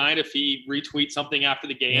Saturday night if he retweets something after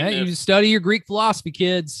the game. Yeah, you just study your Greek philosophy,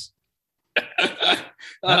 kids. That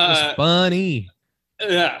was funny.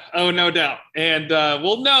 Yeah. Oh, no doubt. And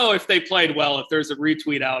we'll know if they played well, if there's a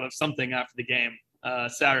retweet out of something after the game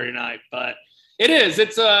Saturday night. But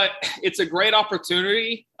it's a great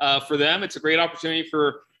opportunity for them. It's a great opportunity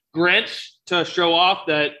for Grinch to show off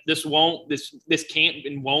that this can't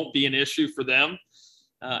and won't be an issue for them.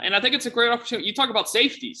 And I think it's a great opportunity. You talk about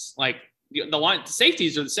safeties, like the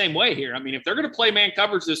safeties are the same way here. I mean, if they're going to play man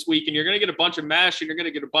coverage this week and you're going to get a bunch of mesh and you're going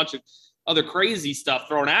to get a bunch of other crazy stuff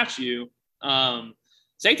thrown at you,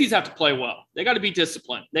 safeties have to play well. They got to be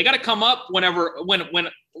disciplined. They got to come up when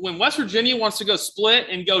West Virginia wants to go split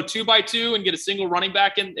and go 2-by-2 and get a single running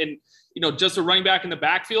back and just a running back in the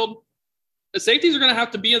backfield. the safeties are going to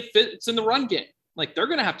have to be it's in the run game. Like they're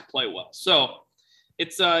going to have to play well. So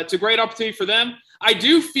it's a great opportunity for them. I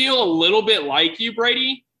do feel a little bit like you,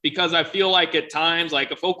 Brady, because I feel like at times,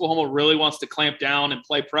 like if Oklahoma really wants to clamp down and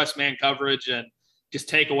play press man coverage and just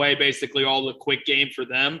take away basically all the quick game for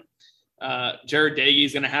them, Jared Dagey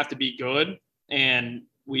is going to have to be good. And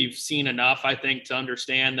we've seen enough, I think, to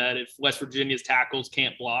understand that if West Virginia's tackles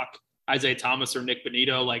can't block Isaiah Thomas or Nick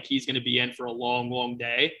Benito, like he's going to be in for a long, long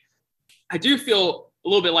day. I do feel a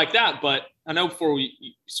little bit like that, but I know before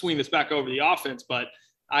we swing this back over the offense, but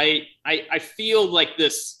I feel like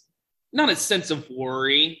this, not a sense of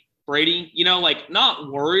worry, Brady, like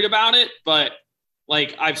not worried about it, but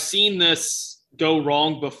like I've seen this go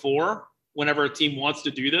wrong before whenever a team wants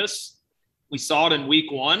to do this. We saw it in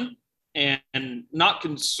week 1 and not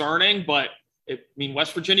concerning, but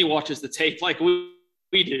West Virginia watches the tape like we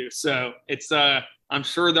do. So it's, I'm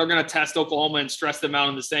sure they're going to test Oklahoma and stress them out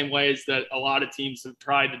in the same ways that a lot of teams have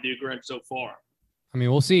tried to do Grinch so far. I mean,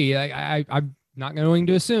 we'll see. I'm not going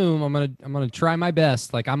to assume. I'm gonna try my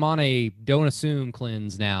best. Like I'm on a don't assume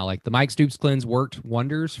cleanse now. Like the Mike Stoops cleanse worked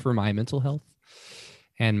wonders for my mental health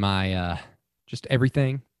and my just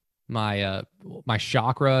everything. My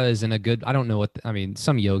chakra is in a good. I don't know what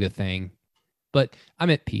some yoga thing, but I'm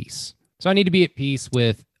at peace. So I need to be at peace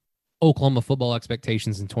with Oklahoma football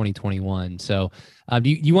expectations in 2021. So do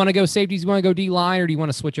you want to go safeties? You want to go D-line, or do you want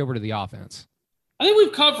to switch over to the offense? I think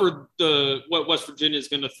we've covered what West Virginia is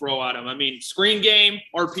going to throw at them. Screen game,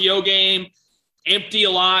 RPO game, empty a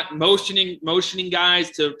lot, motioning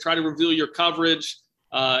guys to try to reveal your coverage,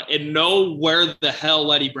 and know where the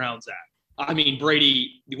hell Eddie Brown's at.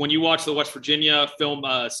 Brady, when you watch the West Virginia film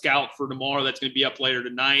scout for tomorrow, that's going to be up later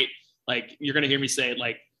tonight. Like you're going to hear me say it.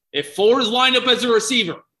 Like if Ford is lined up as a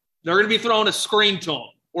receiver, they're going to be throwing a screen to him,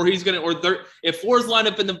 if Ford's lined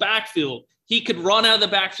up in the backfield, he could run out of the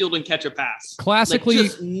backfield and catch a pass. Classically,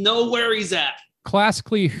 just know where he's at.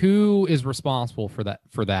 Classically, who is responsible for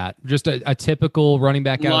that? Just a typical running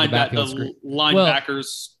back out of the backfield screen.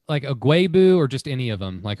 Linebackers, like Agwebu, or just any of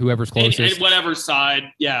them, like whoever's closest. And whatever side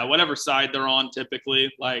they're on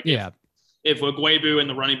typically. Like if Agwebu and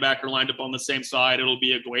the running back are lined up on the same side, it'll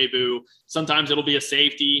be Agwebu. Sometimes it'll be a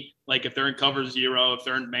safety. Like if they're in cover 0, if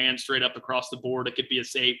they're in man straight up across the board, it could be a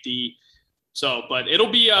safety. So, but it'll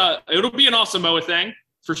be an Asamoah thing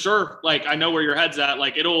for sure. Like I know where your head's at.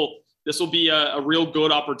 Like this will be a real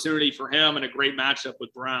good opportunity for him and a great matchup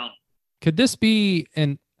with Brown. Could this be,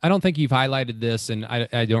 and I don't think you've highlighted this, and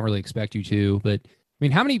I don't really expect you to, but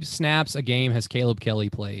how many snaps a game has Caleb Kelly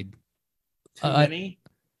played? Too many?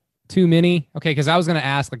 Too many? Okay, because I was going to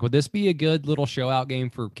ask, would this be a good little show-out game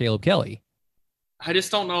for Caleb Kelly? I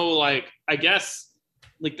just don't know. Like, I guess,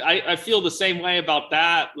 I feel the same way about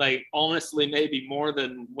that. Like, honestly, maybe more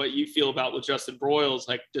than what you feel about with Justin Broyles,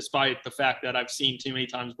 like, despite the fact that I've seen too many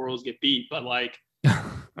times Broyles get beat. But, like,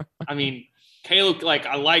 Caleb, like,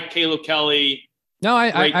 I like Caleb Kelly. No,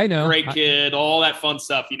 I know. Great kid, all that fun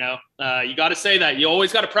stuff, You got to say that. You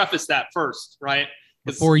always got to preface that first, right?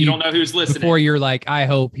 Before you don't know who's listening. Before you're like, I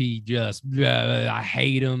hope he just, I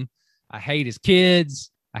hate him. I hate his kids.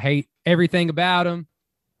 I hate everything about him.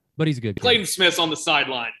 But he's a good kid. Clayton Smith's on the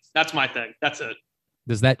sideline. That's my thing. That's it.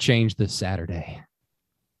 Does that change this Saturday?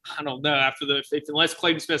 I don't know. Unless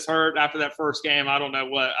Clayton Smith's hurt after that first game, I don't know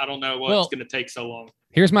what's going to take so long.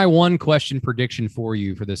 Here's my one question prediction for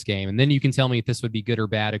you for this game, and then you can tell me if this would be good or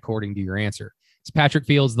bad according to your answer. Is Patrick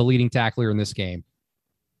Fields the leading tackler in this game?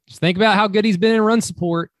 Just think about how good he's been in run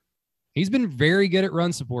support. He's been very good at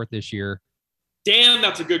run support this year. Damn,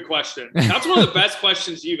 that's a good question. That's one of the best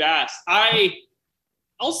questions you've asked.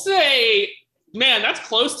 I'll say, man, that's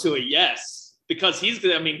close to a yes, because he's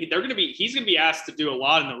going to be asked to do a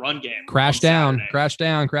lot in the run game. Crash down.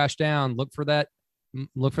 Look for that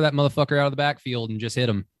motherfucker out of the backfield and just hit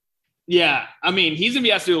him. Yeah, he's gonna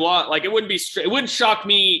be asked to do a lot. Like it wouldn't shock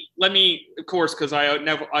me. Of course, because I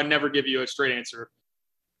never give you a straight answer.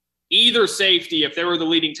 Either safety, if they were the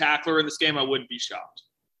leading tackler in this game, I wouldn't be shocked.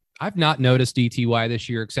 I've not noticed DTY this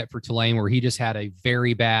year except for Tulane, where he just had a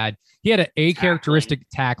very bad. He had a characteristic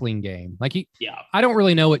tackling game. I don't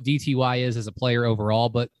really know what DTY is as a player overall,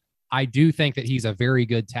 but I do think that he's a very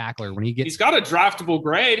good tackler when he's got a draftable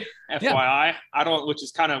grade, FYI. Yeah. I don't, which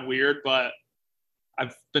is kind of weird, but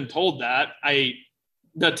I've been told that.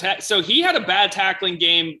 So he had a bad tackling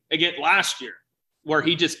game again last year where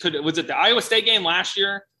he just was it the Iowa State game last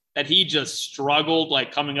year that he just struggled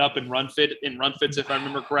like coming up in run fits, if I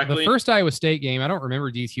remember correctly. The first Iowa State game, I don't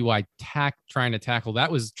remember DTY trying to tackle.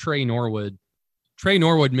 That was Trey Norwood. Trey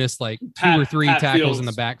Norwood missed like two or three tackles in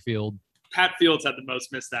the backfield. Pat Fields had the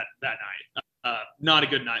most missed that night. Not a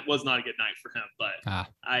good night. Was not a good night for him. But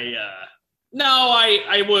No,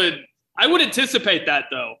 I would anticipate that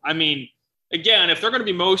though. I mean, again, if they're going to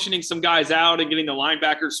be motioning some guys out and getting the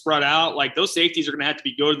linebackers spread out, like those safeties are going to have to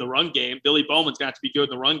be good in the run game. Billy Bowman's going to have to be good in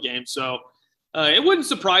the run game. So it wouldn't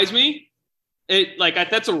surprise me.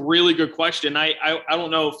 That's a really good question. I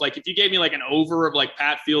don't know if you gave me like an over of like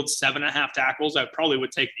Pat Fields 7.5 tackles, I probably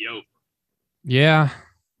would take the over. Yeah.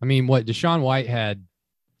 I mean, Deshaun White had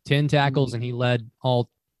 10 tackles and he led all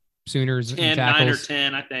Sooners 10, in tackles. 9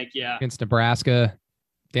 or 10, I think. Yeah. Against Nebraska.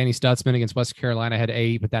 Danny Stutzman against West Carolina had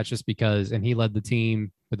 8, but that's just because, and he led the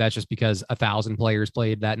team, but that's just because 1,000 players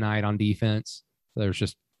played that night on defense. So there's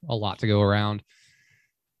just a lot to go around.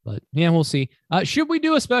 But yeah, we'll see. Should we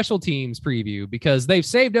do a special teams preview? Because they've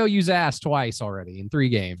saved OU's ass twice already in 3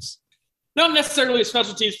 games. Not necessarily a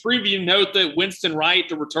special teams preview. Note that Winston Wright,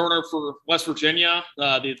 the returner for West Virginia,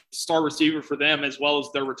 the star receiver for them, as well as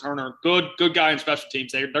their returner, good guy in special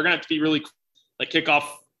teams. They're going to have to be really like kickoff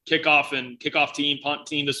team, punt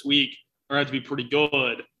team this week. Are going to have to be pretty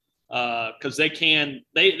good because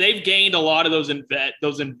they've gained a lot of those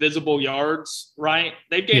invisible yards, right?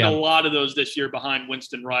 They've gained a lot of those this year behind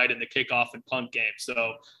Winston Wright in the kickoff and punt game.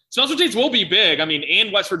 So special teams will be big. I mean,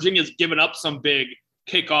 and West Virginia's given up some big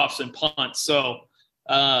kickoffs and punts. So,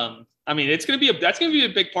 I mean, that's going to be a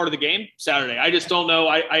big part of the game Saturday. I just don't know.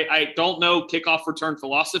 I don't know kickoff return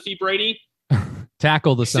philosophy, Brady.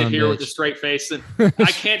 Tackle the son. Sit here with a straight face, and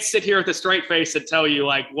I can't sit here with a straight face and tell you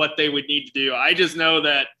like what they would need to do. I just know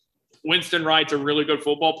that Winston Wright's a really good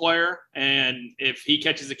football player, and if he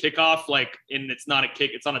catches a kickoff, and it's not a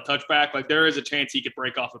kick, it's on a touchback, there is a chance he could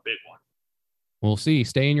break off a big one. We'll see.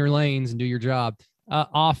 Stay in your lanes and do your job.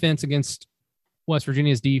 Offense against West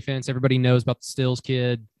Virginia's defense. Everybody knows about the Stills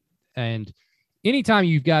kid. And anytime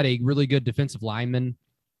you've got a really good defensive lineman,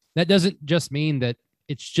 that doesn't just mean that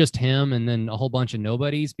it's just him and then a whole bunch of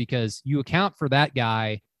nobodies, because you account for that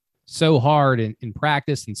guy so hard in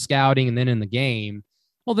practice and scouting and then in the game.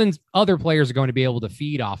 Well, then other players are going to be able to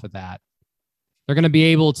feed off of that. They're going to be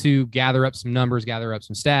able to gather up some numbers, gather up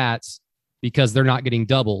some stats because they're not getting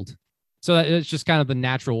doubled. So it's just kind of the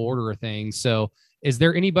natural order of things. So is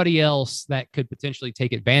there anybody else that could potentially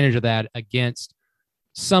take advantage of that against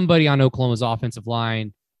somebody on Oklahoma's offensive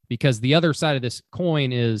line? Because the other side of this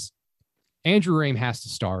coin is Andrew Rame has to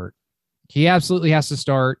start. He absolutely has to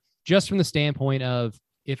start, just from the standpoint of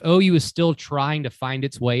if OU is still trying to find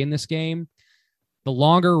its way in this game, the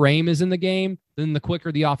longer Rame is in the game, then the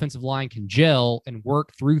quicker the offensive line can gel and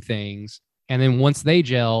work through things. And then once they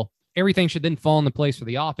gel, everything should then fall into place for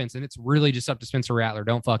the offense. And it's really just up to Spencer Rattler.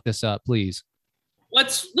 Don't fuck this up, please.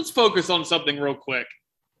 Let's focus on something real quick.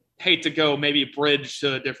 Hate to go maybe bridge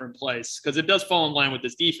to a different place because it does fall in line with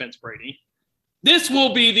this defense, Brady. This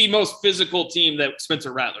will be the most physical team that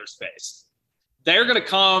Spencer Rattler's faced. They're going to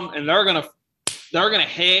come and they're going to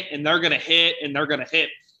hit and they're going to hit and they're going to hit.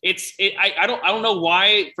 I don't know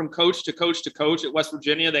why from coach to coach to coach at West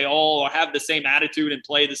Virginia they all have the same attitude and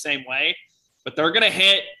play the same way, but they're going to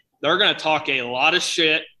hit. They're going to talk a lot of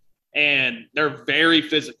shit, and they're very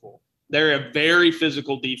physical. They're a very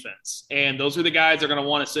physical defense, and those are the guys that are going to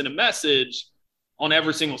want to send a message on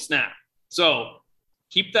every single snap. So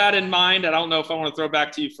keep that in mind. I don't know if I want to throw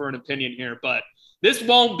back to you for an opinion here, but this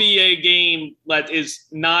won't be a game that is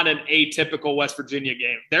not an atypical West Virginia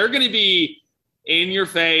game. They're going to be in your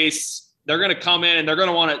face. They're going to come in and they're going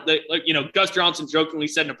to want to, Gus Johnson jokingly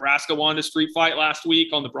said Nebraska won a street fight last week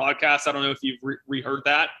on the broadcast. I don't know if you've reheard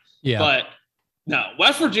that. Yeah. But no,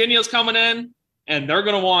 West Virginia's coming in and they're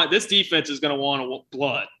going to want, this defense is going to want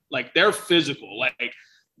blood. They're physical.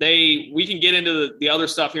 We can get into the other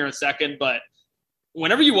stuff here in a second, but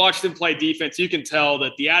whenever you watch them play defense, you can tell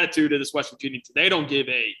that the attitude of this West Virginia, they don't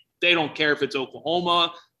care if it's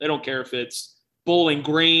Oklahoma. They don't care if it's Bowling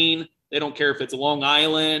Green. They don't care if it's Long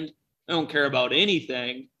Island. They don't care about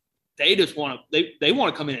anything. They just want to, they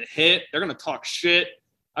want to come in and hit. They're going to talk shit.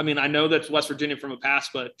 I mean, I know that's West Virginia from a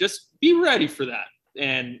past, but just be ready for that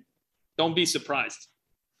and don't be surprised.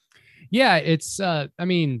 Yeah, it's,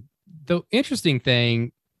 the interesting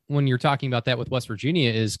thing when you're talking about that with West Virginia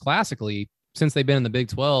is classically, since they've been in the Big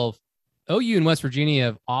 12, OU and West Virginia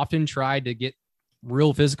have often tried to get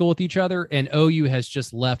real physical with each other, and OU has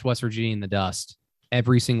just left West Virginia in the dust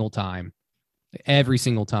every single time.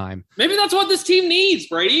 Maybe that's what this team needs,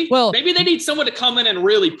 Brady. Well, maybe they need someone to come in and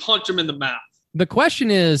really punch them in the mouth. The question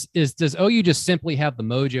is does OU just simply have the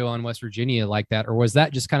mojo on West Virginia like that, or was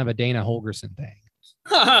that just kind of a Dana Holgorsen thing?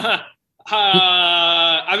 I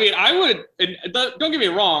would, and don't get me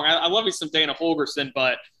wrong, I love me some Dana Holgorsen,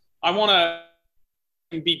 but I want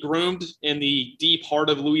to be groomed in the deep heart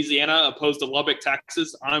of Louisiana opposed to Lubbock,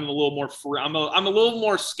 Texas. I'm a little more free. I'm a little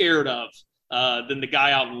more scared of than the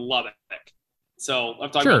guy out in Lubbock. So I'm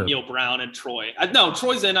talking about Neil Brown and Troy. No,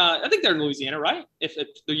 Troy's in, I think they're in Louisiana, right? If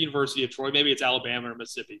the University of Troy, maybe it's Alabama or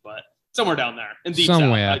Mississippi, but somewhere down there in deep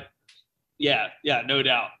South. Yeah, no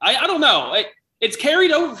doubt. I don't know. It's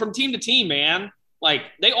carried over from team to team, man. Like,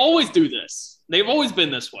 they always do this. They've always been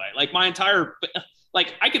this way. Like, my entire –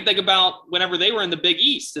 like, I could think about whenever they were in the Big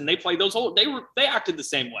East and they played those whole – they acted the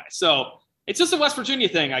same way. So it's just a West Virginia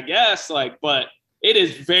thing, I guess. Like, but – it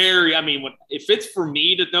is very, I mean, if it's for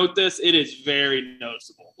me to note this, it is very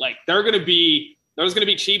noticeable. Like, there's going to be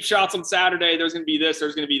cheap shots on Saturday. There's going to be this,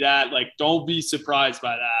 there's going to be that. Like, don't be surprised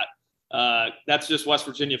by that. That's just West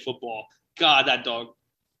Virginia football. God, that dog.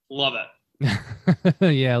 Love it.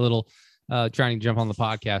 Yeah, a little trying to jump on the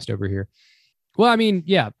podcast over here. Well, I mean,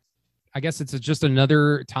 yeah, I guess it's just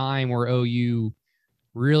another time where OU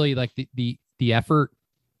really, like, the effort,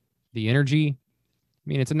 the energy. I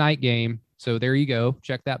mean, it's a night game. So there you go.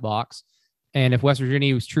 Check that box. And if West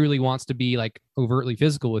Virginia truly wants to be like overtly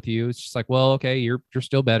physical with you, it's just like, well, okay, you're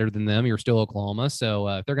still better than them. You're still Oklahoma. So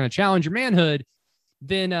if they're going to challenge your manhood,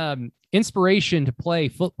 then inspiration to play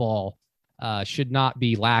football should not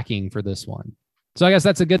be lacking for this one. So I guess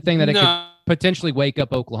that's a good thing that it could potentially wake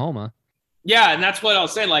up Oklahoma. Yeah, and that's what I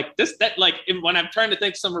was saying. Like when I'm trying to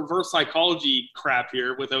think some reverse psychology crap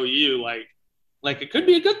here with OU, like it could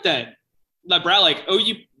be a good thing. Like, Brad, like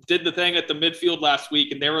OU did the thing at the midfield last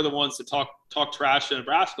week, and they were the ones to talk trash to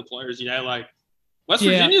Nebraska players. Like, West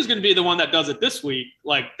Virginia is going to be the one that does it this week.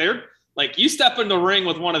 Like, they're like, you step in the ring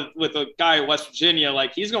with a guy at West Virginia,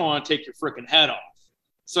 like, he's going to want to take your freaking head off.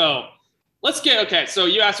 So okay. So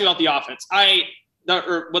you asked me about the offense.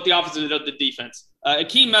 What the offense is of the defense.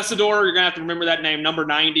 Akeem Mesidor, you're going to have to remember that name, number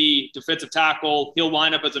 90, defensive tackle. He'll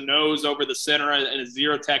line up as a nose over the center in a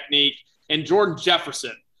zero technique. And Jordan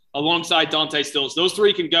Jefferson, alongside Dante Stills. Those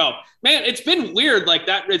three can go. Man, it's been weird like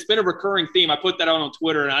that. It's been a recurring theme. I put that on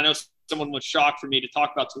Twitter, and I know someone was shocked for me to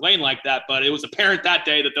talk about Tulane like that, but it was apparent that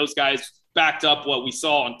day that those guys backed up what we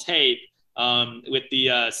saw on tape with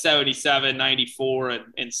the 77, 94,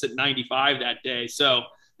 and 95 that day. So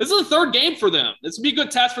this is the third game for them. This would be a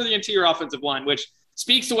good test for the interior offensive line, which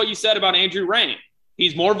speaks to what you said about Andrew Rain.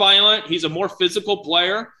 He's more violent. He's a more physical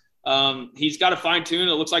player. He's got to fine tune.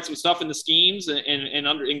 It looks like some stuff in the schemes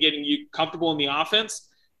and getting you comfortable in the offense,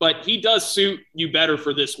 but he does suit you better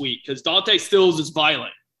for this week because Dante Stills is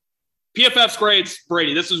violent. PFF's grades,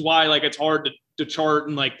 Brady. This is why it's hard to chart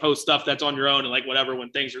and post stuff that's on your own and whatever when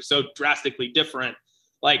things are so drastically different.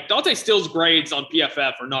 Dante Stills' grades on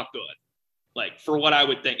PFF are not good. For what I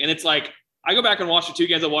would think, and it's I go back and watch the two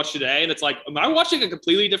games I watched today, and it's am I watching a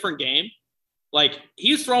completely different game?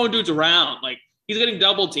 He's throwing dudes around, he's getting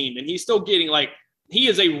double teamed, and he's still getting he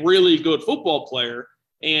is a really good football player.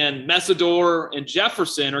 And Mesidor and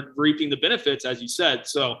Jefferson are reaping the benefits, as you said.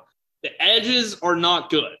 So the edges are not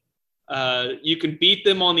good. You can beat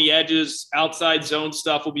them on the edges. Outside zone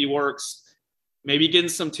stuff will be works. Maybe getting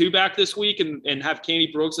some two back this week and have Candy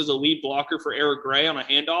Brooks as a lead blocker for Eric Gray on a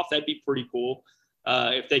handoff. That'd be pretty cool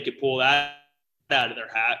if they could pull that out of their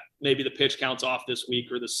hat. Maybe the pitch counts off this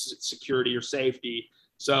week or the security or safety.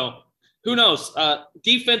 So who knows?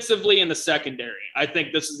 Defensively in the secondary, I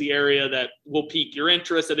think this is the area that will pique your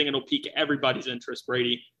interest. I think it'll pique everybody's interest,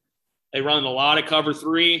 Brady. They run a lot of cover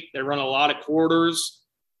three. They run a lot of quarters.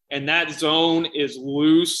 And that zone is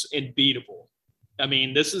loose and beatable. I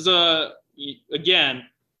mean, this is again,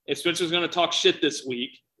 if Spencer's going to talk shit this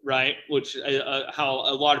week, right, which how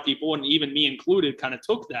a lot of people, and even me included, kind of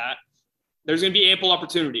took that, there's going to be ample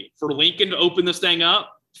opportunity for Lincoln to open this thing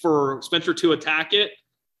up, for Spencer to attack it.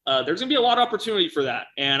 There's going to be a lot of opportunity for that.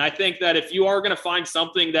 And I think that if you are going to find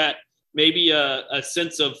something that maybe a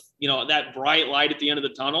sense of, that bright light at the end of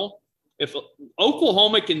the tunnel, if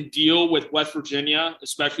Oklahoma can deal with West Virginia,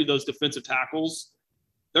 especially those defensive tackles,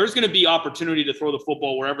 there's going to be opportunity to throw the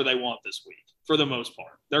football wherever they want this week, for the most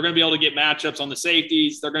part. They're going to be able to get matchups on the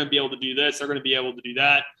safeties. They're going to be able to do this. They're going to be able to do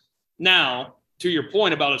that. Now, to your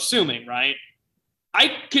point about assuming, right?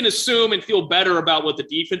 I can assume and feel better about what the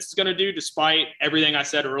defense is going to do, despite everything I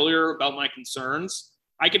said earlier about my concerns.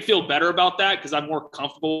 I can feel better about that because I'm more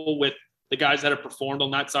comfortable with the guys that have performed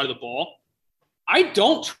on that side of the ball. I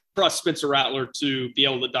don't trust Spencer Rattler to be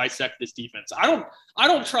able to dissect this defense. I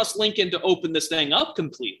don't trust Lincoln to open this thing up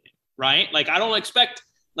completely, right? I don't expect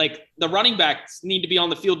the running backs need to be on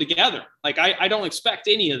the field together. I don't expect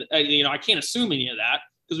any of I can't assume any of that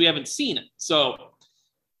because we haven't seen it. So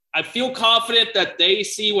I feel confident that they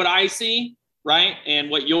see what I see, right? And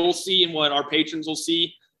what you'll see and what our patrons will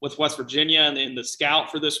see with West Virginia and the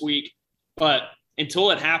scout for this week. But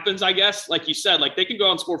until it happens, I guess, like you said, they can go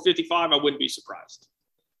out and score 55. I wouldn't be surprised.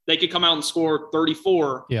 They could come out and score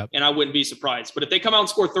 34, and I wouldn't be surprised. But if they come out and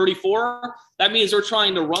score 34, that means they're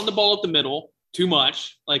trying to run the ball up the middle too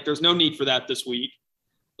much. Like, there's no need for that this week.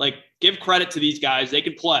 Like, give credit to these guys. They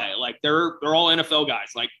can play. Like, they're all NFL guys,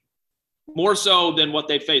 like, more so than what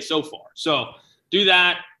they've faced so far. So do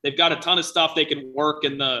that. They've got a ton of stuff they can work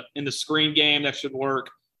in the screen game that should work.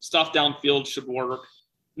 Stuff downfield should work.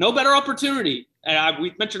 No better opportunity. And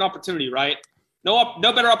we mentioned opportunity, right? No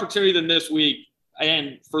better opportunity than this week,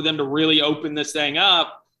 and for them to really open this thing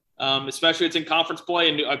up, especially it's in conference play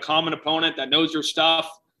and a common opponent that knows your stuff.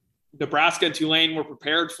 Nebraska and Tulane were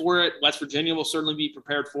prepared for it. West Virginia will certainly be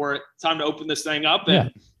prepared for it. It's time to open this thing up.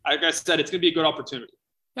 And like I said, it's going to be a good opportunity.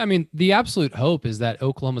 I mean, the absolute hope is that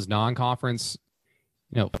Oklahoma's non-conference,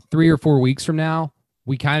 3 or 4 weeks from now,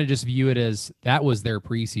 we kind of just view it as that was their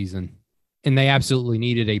preseason, and they absolutely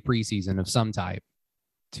needed a preseason of some type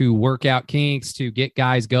to work out kinks, to get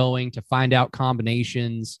guys going, to find out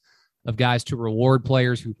combinations of guys, to reward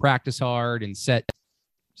players who practice hard and set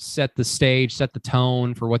the stage, set the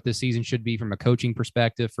tone for what this season should be from a coaching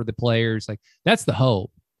perspective for the players. Like, that's the hope.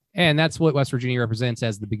 And that's what West Virginia represents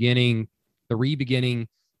as the beginning, the re-beginning,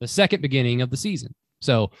 the second beginning of the season.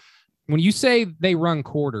 So when you say they run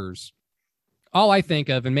quarters, all I think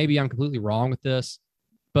of, and maybe I'm completely wrong with this,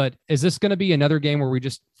 but is this going to be another game where we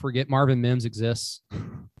just forget Marvin Mims exists?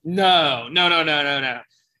 No.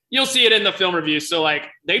 You'll see it in the film review. So, like,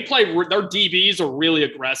 they play – their DBs are really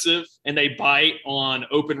aggressive, and they bite on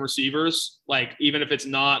open receivers, like, even if it's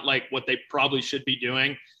not, like, what they probably should be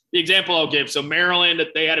doing. The example I'll give, so Maryland,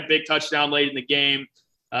 they had a big touchdown late in the game.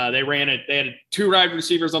 They had 2 wide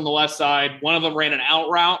receivers on the left side. One of them ran an out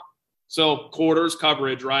route. So quarters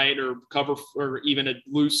coverage, right, or cover, or even a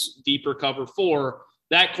loose, deeper cover 4.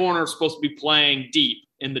 That corner is supposed to be playing deep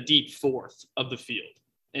in the deep fourth of the field.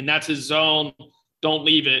 And that's his zone. Don't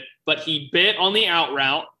leave it. But he bit on the out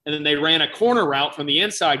route, and then they ran a corner route from the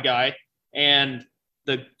inside guy, and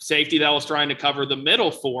the safety that was trying to cover the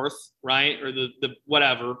middle fourth, right, or the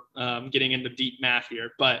whatever, getting into deep math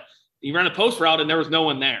here. But he ran a post route, and there was no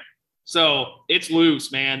one there. So it's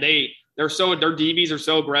loose, man. Their DBs are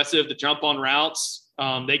so aggressive to jump on routes.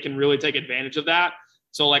 They can really take advantage of that.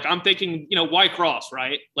 So, like, I'm thinking, Y cross,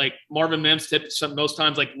 right? Like, Marvin Mims most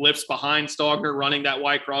times, like, lifts behind Stogner running that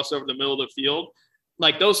Y cross over the middle of the field.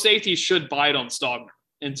 Like, those safeties should bite on Stogner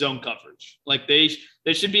in zone coverage. Like, they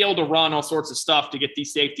should be able to run all sorts of stuff to get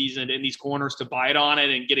these safeties and these corners to bite on it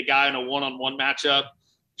and get a guy in a one-on-one matchup.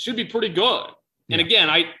 Should be pretty good. Yeah. And again,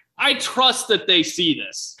 I trust that they see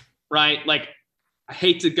this, right? Like, I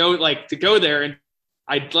hate to go there, and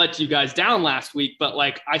I'd let you guys down last week, but,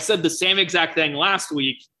 like, I said the same exact thing last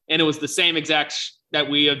week, and it was the same exact that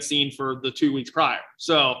we had seen for the 2 weeks prior.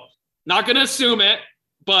 So, not going to assume it,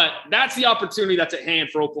 but that's the opportunity that's at hand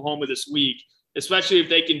for Oklahoma this week, especially if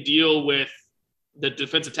they can deal with the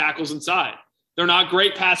defensive tackles inside. They're not a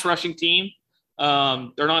great pass rushing team. They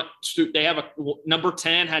have a number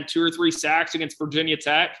 10, had 2 or 3 sacks against Virginia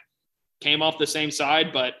Tech, came off the same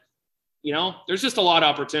side, but there's just a lot of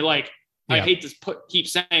opportunity. Like, I hate to keep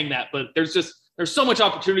saying that, but there's so much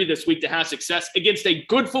opportunity this week to have success against a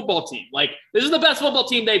good football team. Like, this is the best football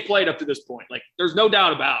team they've played up to this point. Like, there's no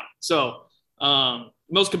doubt about it. So,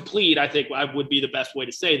 most complete, I think, would be the best way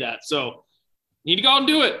to say that. So, need to go out and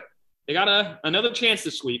do it. They got another chance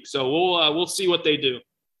this week, so we'll see what they do.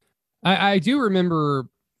 I do remember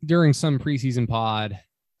during some preseason pod,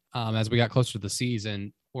 as we got closer to the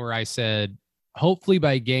season, where I said, hopefully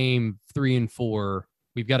by game 3 and 4,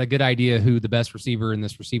 we've got a good idea who the best receiver in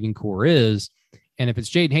this receiving core is. And if it's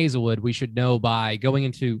Jaden Hazelwood, we should know by going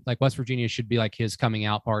into, like, West Virginia should be like his coming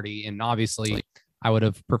out party. And obviously I would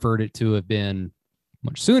have preferred it to have been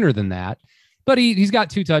much sooner than that. But he's got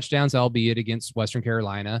 2 touchdowns, albeit against Western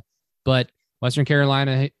Carolina. But Western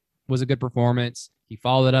Carolina was a good performance. He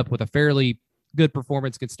followed it up with a fairly good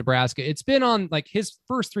performance against Nebraska. It's been on, like, his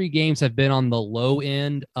first 3 games have been on the low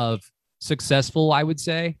end of successful, I would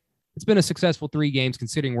say. It's been a successful 3 games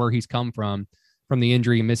considering where he's come from the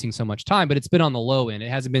injury and missing so much time, but it's been on the low end. It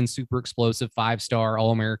hasn't been super explosive, 5-star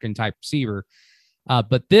All-American type receiver.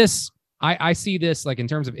 But this, I see this, like, in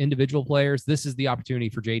terms of individual players, this is the opportunity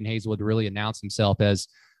for Jaden Hazelwood to really announce himself as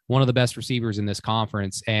one of the best receivers in this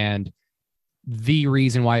conference. And the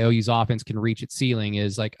reason why OU's offense can reach its ceiling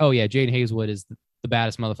is like, oh yeah, Jaden Hazelwood is the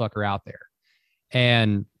baddest motherfucker out there.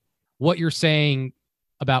 And what you're saying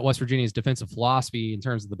about West Virginia's defensive philosophy in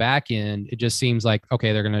terms of the back end, it just seems like,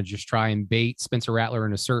 okay, they're going to just try and bait Spencer Rattler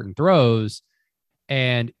into certain throws.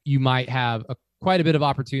 And you might have quite a bit of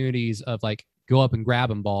opportunities of, like, go up and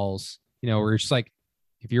grab him balls, where it's just like,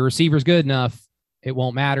 if your receiver's good enough, it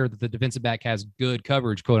won't matter that the defensive back has good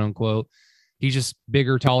coverage, quote unquote, He's just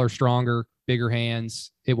bigger, taller, stronger, bigger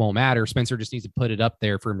hands. It won't matter. Spencer just needs to put it up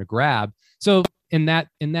there for him to grab. So in that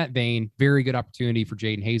vein, very good opportunity for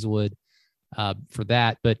Jadon Haselwood for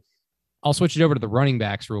that. But I'll switch it over to the running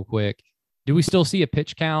backs real quick. Do we still see a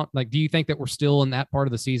pitch count? Like, do you think that we're still in that part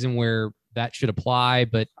of the season where that should apply?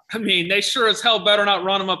 But I mean, they sure as hell better not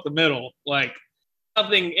run them up the middle. Like,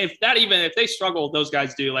 something, if they struggle, those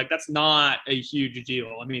guys do, like, that's not a huge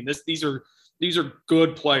deal. I mean, these are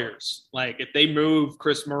good players. Like, if they move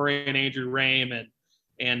Chris Murray and Andrew Rame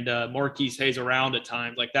and Marquise Hayes around at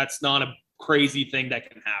times, like, that's not a crazy thing that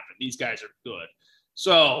can happen. These guys are good.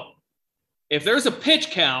 So if there's a pitch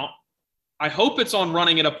count, I hope it's on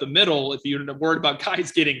running it up the middle. If you're worried about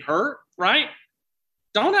guys getting hurt, right?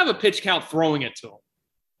 Don't have a pitch count throwing it to them.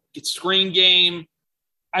 Get screen game.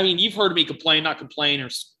 I mean, you've heard me not complain or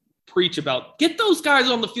preach about, get those guys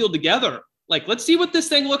on the field together. Like, let's see what this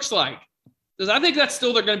thing looks like. Because I think that's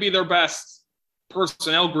still, they're going to be their best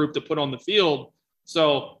personnel group to put on the field.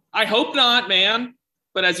 So I hope not, man.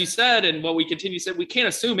 But as you said, and what we continue to say, we can't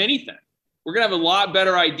assume anything. We're going to have a lot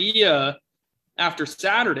better idea after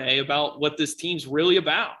Saturday about what this team's really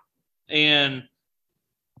about. And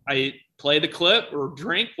I play the clip or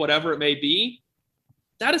drink, whatever it may be.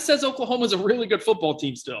 That says Oklahoma's a really good football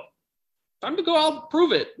team still. Time to go out and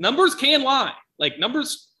prove it. Numbers can lie. Like,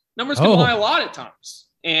 numbers can lie a lot at times.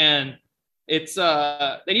 And it's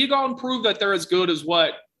they need to go out and prove that they're as good as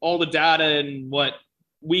what all the data and what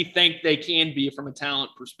we think they can be from a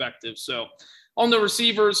talent perspective. So on the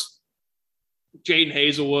receivers, Jadon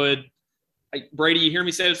Haselwood, Brady, you hear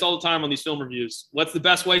me say this all the time on these film reviews. What's the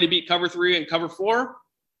best way to beat cover 3 and cover 4?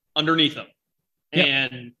 Underneath them. Yep.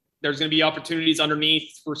 And there's going to be opportunities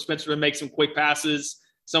underneath for Spencer to make some quick passes.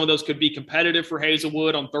 Some of those could be competitive for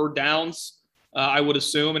Haselwood on third downs, I would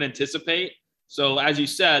assume and anticipate. So as you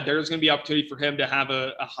said, there's going to be opportunity for him to have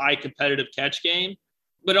a high competitive catch game,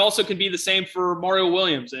 but it also can be the same for Mario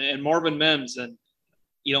Williams and Marvin Mims and,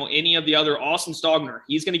 any of the other. Austin Stogner,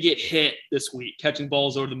 he's going to get hit this week catching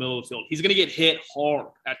balls over the middle of the field. He's going to get hit hard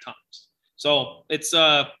at times. So it's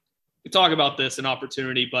we talk about this, an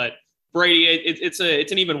opportunity, but Brady, it's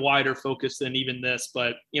an even wider focus than even this.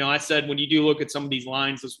 But, I said, when you do look at some of these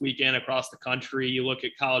lines this weekend across the country, you look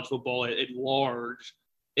at college football at large,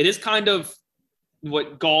 it is kind of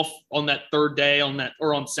what golf on that third day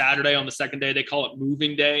or on Saturday on the second day, they call it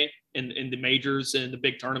moving day in the majors and the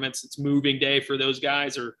big tournaments. It's moving day for those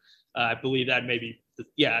guys, or I believe that maybe,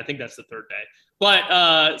 I think that's the third day.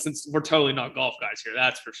 But since we're totally not golf guys here,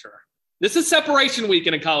 that's for sure. This is separation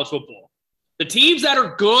weekend in college football. The teams that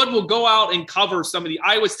are good will go out and cover some of the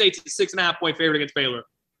Iowa State's 6.5-point favorite against Baylor.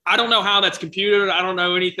 I don't know how that's computed. I don't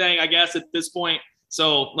know anything, I guess, at this point.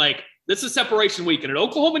 So, this is separation weekend, and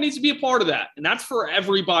Oklahoma needs to be a part of that, and that's for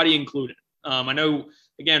everybody included. I know,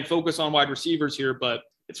 again, focus on wide receivers here, but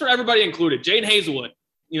it's for everybody included. Jadon Haselwood,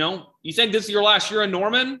 you think this is your last year in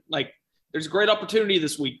Norman? There's a great opportunity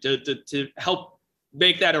this week to help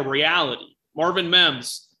make that a reality. Marvin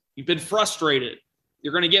Mims, you've been frustrated.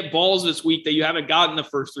 You're going to get balls this week that you haven't gotten the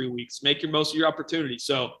first 3 weeks. Make your most of your opportunity.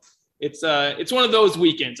 So it's one of those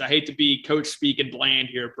weekends. I hate to be coach speak and bland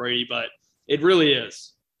here, Brady, but it really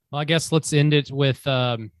is. Well, I guess let's end it with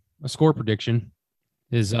a score prediction,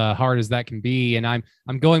 as hard as that can be. And I'm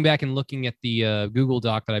going back and looking at the Google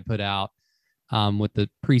Doc that I put out with the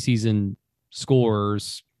preseason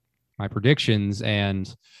scores, my predictions.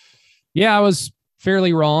 And I was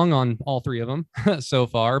fairly wrong on all 3 of them so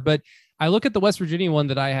far. But I look at the West Virginia one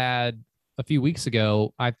that I had a few weeks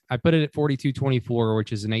ago. I put it at 42-24,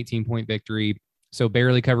 which is an 18-point victory, so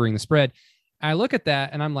barely covering the spread. I look at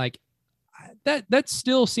that and I'm like, that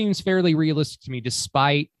still seems fairly realistic to me,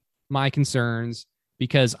 despite my concerns,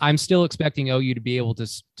 because I'm still expecting OU to be able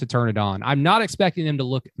to turn it on. I'm not expecting them to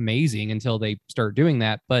look amazing until they start doing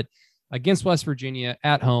that, but against West Virginia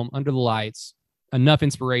at home under the lights, enough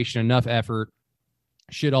inspiration, enough effort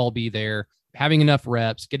should all be there. Having enough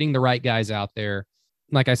reps, getting the right guys out there.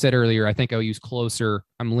 Like I said earlier, I think OU's closer.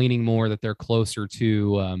 I'm leaning more that they're closer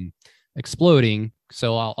to exploding.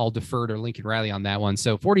 So I'll defer to Lincoln Riley on that one.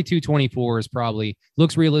 So 42-24 is probably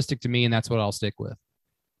looks realistic to me, and that's what I'll stick with.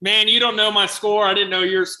 Man, you don't know my score. I didn't know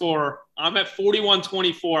your score. I'm at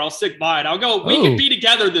 41-24. I'll stick by it. I'll go. We can be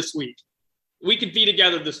together this week.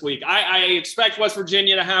 I expect West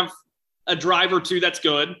Virginia to have a drive or two that's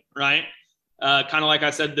good, right? Kind of like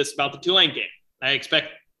I said this about the Tulane game. I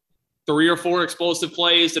expect 3 or 4 explosive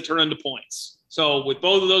plays to turn into points. So with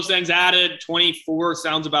both of those things added, 24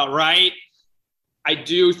 sounds about right. I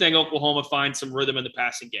do think Oklahoma finds some rhythm in the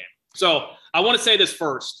passing game. So I want to say this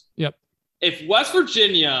first. Yep. If West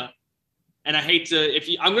Virginia, and I hate to,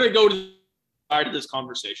 I'm going to go to the side of this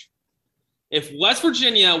conversation. if West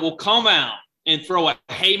Virginia will come out and throw a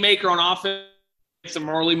haymaker on offense, some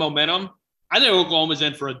early momentum, I think Oklahoma's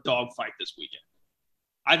in for a dogfight this weekend.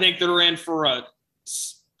 I think they're in for a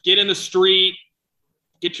get in the street,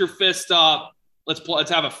 get your fist up,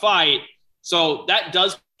 let's have a fight. So that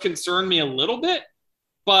does concern me a little bit,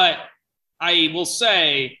 but I will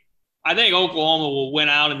say I think Oklahoma will win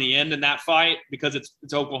out in the end in that fight because it's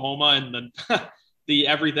Oklahoma, and the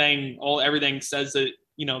everything says that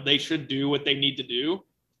they should do what they need to do.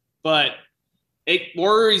 But it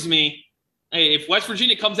worries me. Hey, if West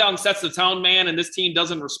Virginia comes out and sets the tone, man, and this team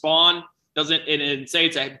doesn't respond, and say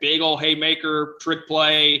it's a big old haymaker, trick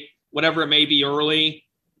play, whatever it may be early,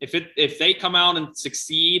 if they come out and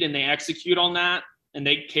succeed and they execute on that and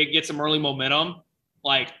they get some early momentum,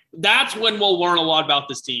 like that's when we'll learn a lot about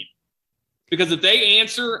this team. Because if they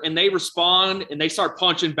answer and they respond and they start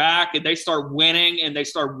punching back and they start winning and they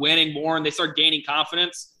start winning more and they start gaining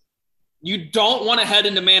confidence, you don't want to head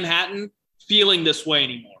into Manhattan feeling this way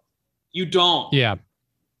anymore. You don't. Yeah.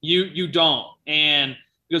 You don't. And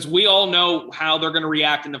because we all know how they're going to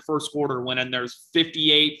react in the first quarter when there's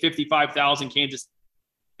 55,000 Kansas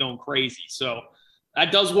going crazy. So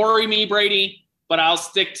that does worry me, Brady, but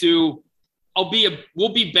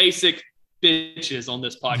we'll be basic bitches on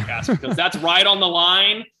this podcast because that's right on the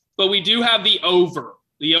line. But we do have the over.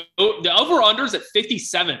 The over-under's at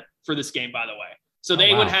 57 for this game, by the way. So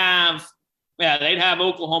they would have they'd have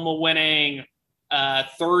Oklahoma winning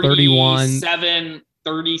 37,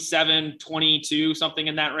 22, something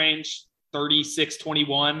in that range,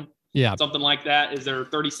 36-21. Yeah. Something like that. Is there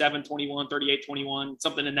 37-21, 38-21,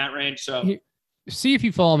 something in that range? So see if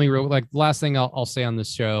you follow me real like last thing I'll say on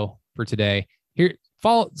this show for today.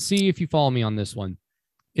 See if you follow me on this one.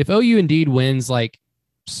 If OU indeed wins like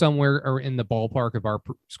somewhere or in the ballpark of our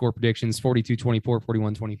score predictions, 42-24,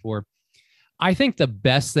 41-24, I think the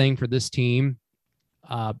best thing for this team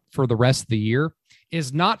for the rest of the year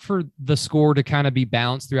is not for the score to kind of be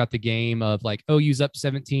bounced throughout the game of like OU's up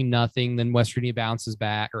 17-0, then West Virginia bounces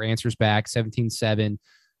back or answers back 17-7.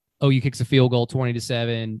 OU kicks a field goal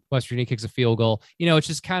 20-7. West Virginia kicks a field goal. It's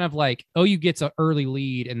just kind of like OU gets an early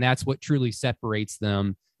lead, and that's what truly separates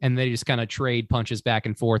them. And they just kind of trade punches back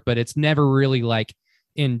and forth, but it's never really like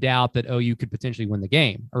in doubt that OU could potentially win the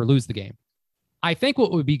game or lose the game. I think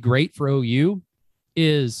what would be great for OU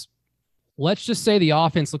is, let's just say the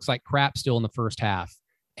offense looks like crap still in the first half.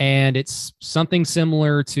 And it's something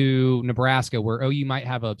similar to Nebraska where OU might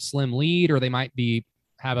have a slim lead or they might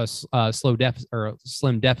have a slow deficit or a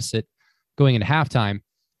slim deficit going into halftime.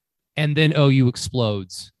 And then OU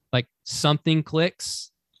explodes. Like something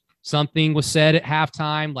clicks. Something was said at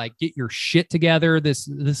halftime, like get your shit together. This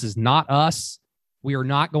is not us. We are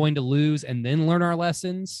not going to lose and then learn our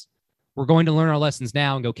lessons. We're going to learn our lessons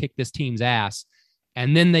now and go kick this team's ass.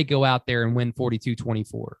 And then they go out there and win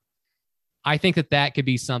 42-24. I think that could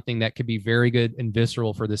be something that could be very good and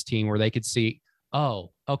visceral for this team where they could see,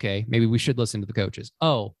 oh, okay, maybe we should listen to the coaches.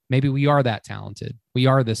 Oh, maybe we are that talented. We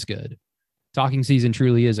are this good. Talking season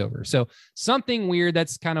truly is over. So something weird,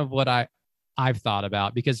 that's kind of what I've thought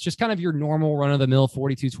about, because just kind of your normal run-of-the-mill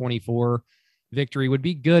 42-24 victory would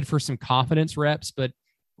be good for some confidence reps, but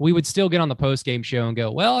we would still get on the post-game show and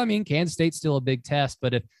go, well, I mean, Kansas State's still a big test,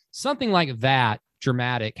 but if something like that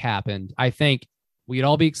dramatic happened, I think we'd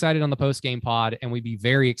all be excited on the post-game pod, and we'd be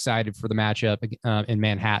very excited for the matchup in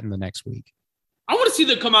Manhattan the next week. I want to see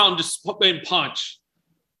them come out and just punch.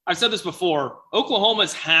 I've said this before. Oklahoma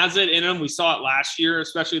has it in them. We saw it last year,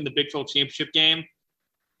 especially in the Big 12 championship game.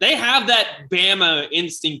 They have that Bama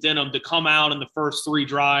instinct in them to come out in the first three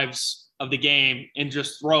drives of the game and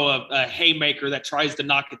just throw a haymaker that tries to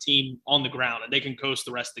knock a team on the ground, and they can coast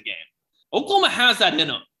the rest of the game. Oklahoma has that in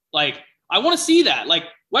them. Like, I want to see that. Like,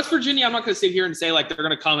 West Virginia, I'm not going to sit here and say, like, they're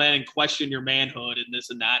going to come in and question your manhood and this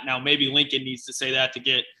and that. Now, maybe Lincoln needs to say that to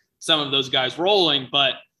get some of those guys rolling,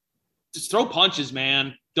 but just throw punches,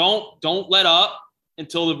 man. Don't let up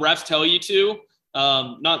until the refs tell you to.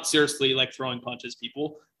 Not seriously like throwing punches,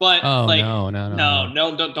 people, but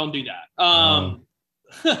no, don't do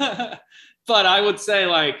that. But I would say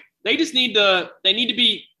like they need to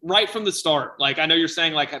be right from the start. Like, I know you're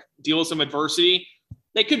saying like deal with some adversity.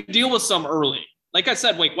 They could deal with some early. Like I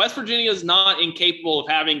said, West Virginia is not incapable of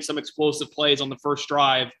having some explosive plays on the first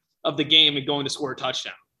drive of the game and going to score a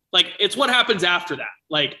touchdown. Like, it's what happens after that.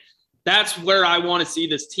 Like, that's where I want to see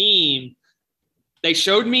this team. They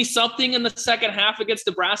showed me something in the second half against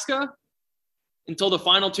Nebraska until the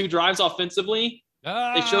final two drives offensively.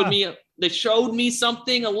 They showed me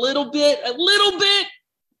something a little bit. I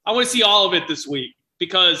want to see all of it this week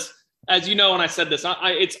because, as you know, when I said this,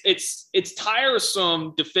 it's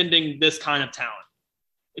tiresome defending this kind of talent.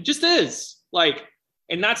 It just is. Like,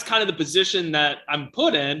 and that's kind of the position that I'm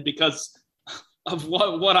put in because of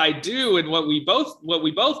what I do and what we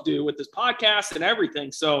both do with this podcast and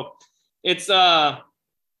everything. So it's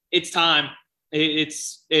time.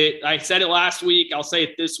 I said it last week. I'll say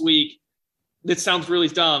it this week. This sounds really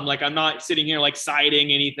dumb. Like, I'm not sitting here like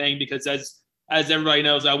citing anything because as everybody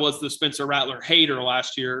knows, I was the Spencer Rattler hater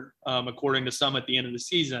last year, according to some at the end of the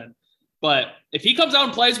season. But if he comes out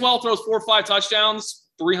and plays well, throws 4 or 5 touchdowns,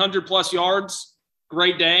 300 plus yards,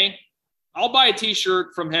 great day, I'll buy a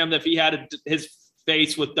t-shirt from him if he had his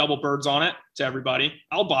face with double birds on it to everybody.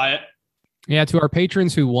 I'll buy it. Yeah. To our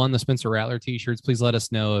patrons who won the Spencer Rattler t-shirts, please let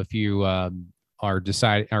us know if you are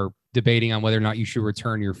debating on whether or not you should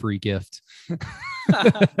return your free gift.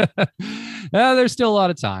 There's still a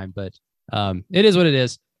lot of time, but it is what it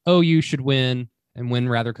is. OU should win and win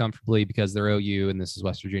rather comfortably because they're OU and this is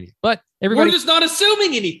West Virginia. But everybody, we're just not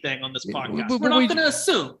assuming anything on this podcast. We're not going to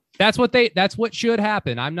assume. That's what should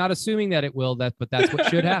happen. I'm not assuming that it will, but that's what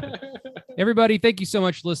should happen. Everybody, thank you so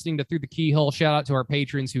much for listening to Through the Keyhole. Shout out to our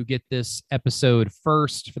patrons who get this episode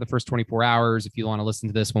first for the first 24 hours. If you want to listen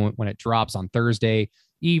to this when it drops on Thursday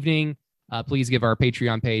evening, please give our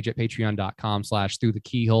Patreon page at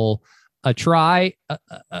patreon.com/throughthekeyhole a try,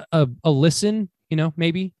 a listen.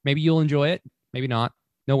 Maybe you'll enjoy it. Maybe not.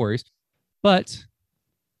 No worries. But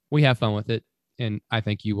we have fun with it. And I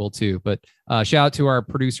think you will too. But shout out to our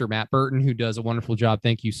producer, Matt Burton, who does a wonderful job.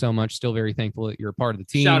 Thank you so much. Still very thankful that you're a part of the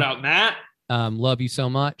team. Shout out, Matt. Love you so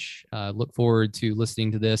much. Look forward to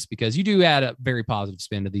listening to this because you do add a very positive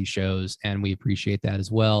spin to these shows. And we appreciate that as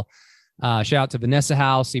well. Shout out to Vanessa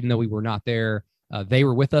House. Even though we were not there, they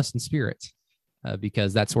were with us in spirit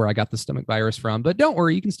because that's where I got the stomach virus from. But don't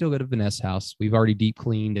worry, you can still go to Vanessa House. We've already deep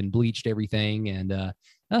cleaned and bleached everything. And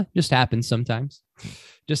just happens sometimes.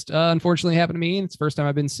 Just unfortunately happened to me. And it's the first time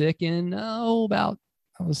I've been sick in I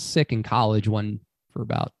was sick in college for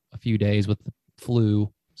about a few days with the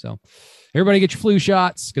flu. So everybody get your flu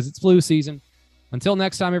shots because it's flu season. Until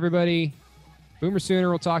next time, everybody, Boomer Sooner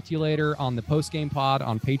will talk to you later on the post-game pod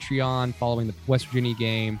on Patreon following the West Virginia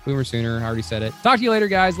game. Boomer Sooner, I already said it. Talk to you later,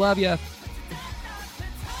 guys. Love you.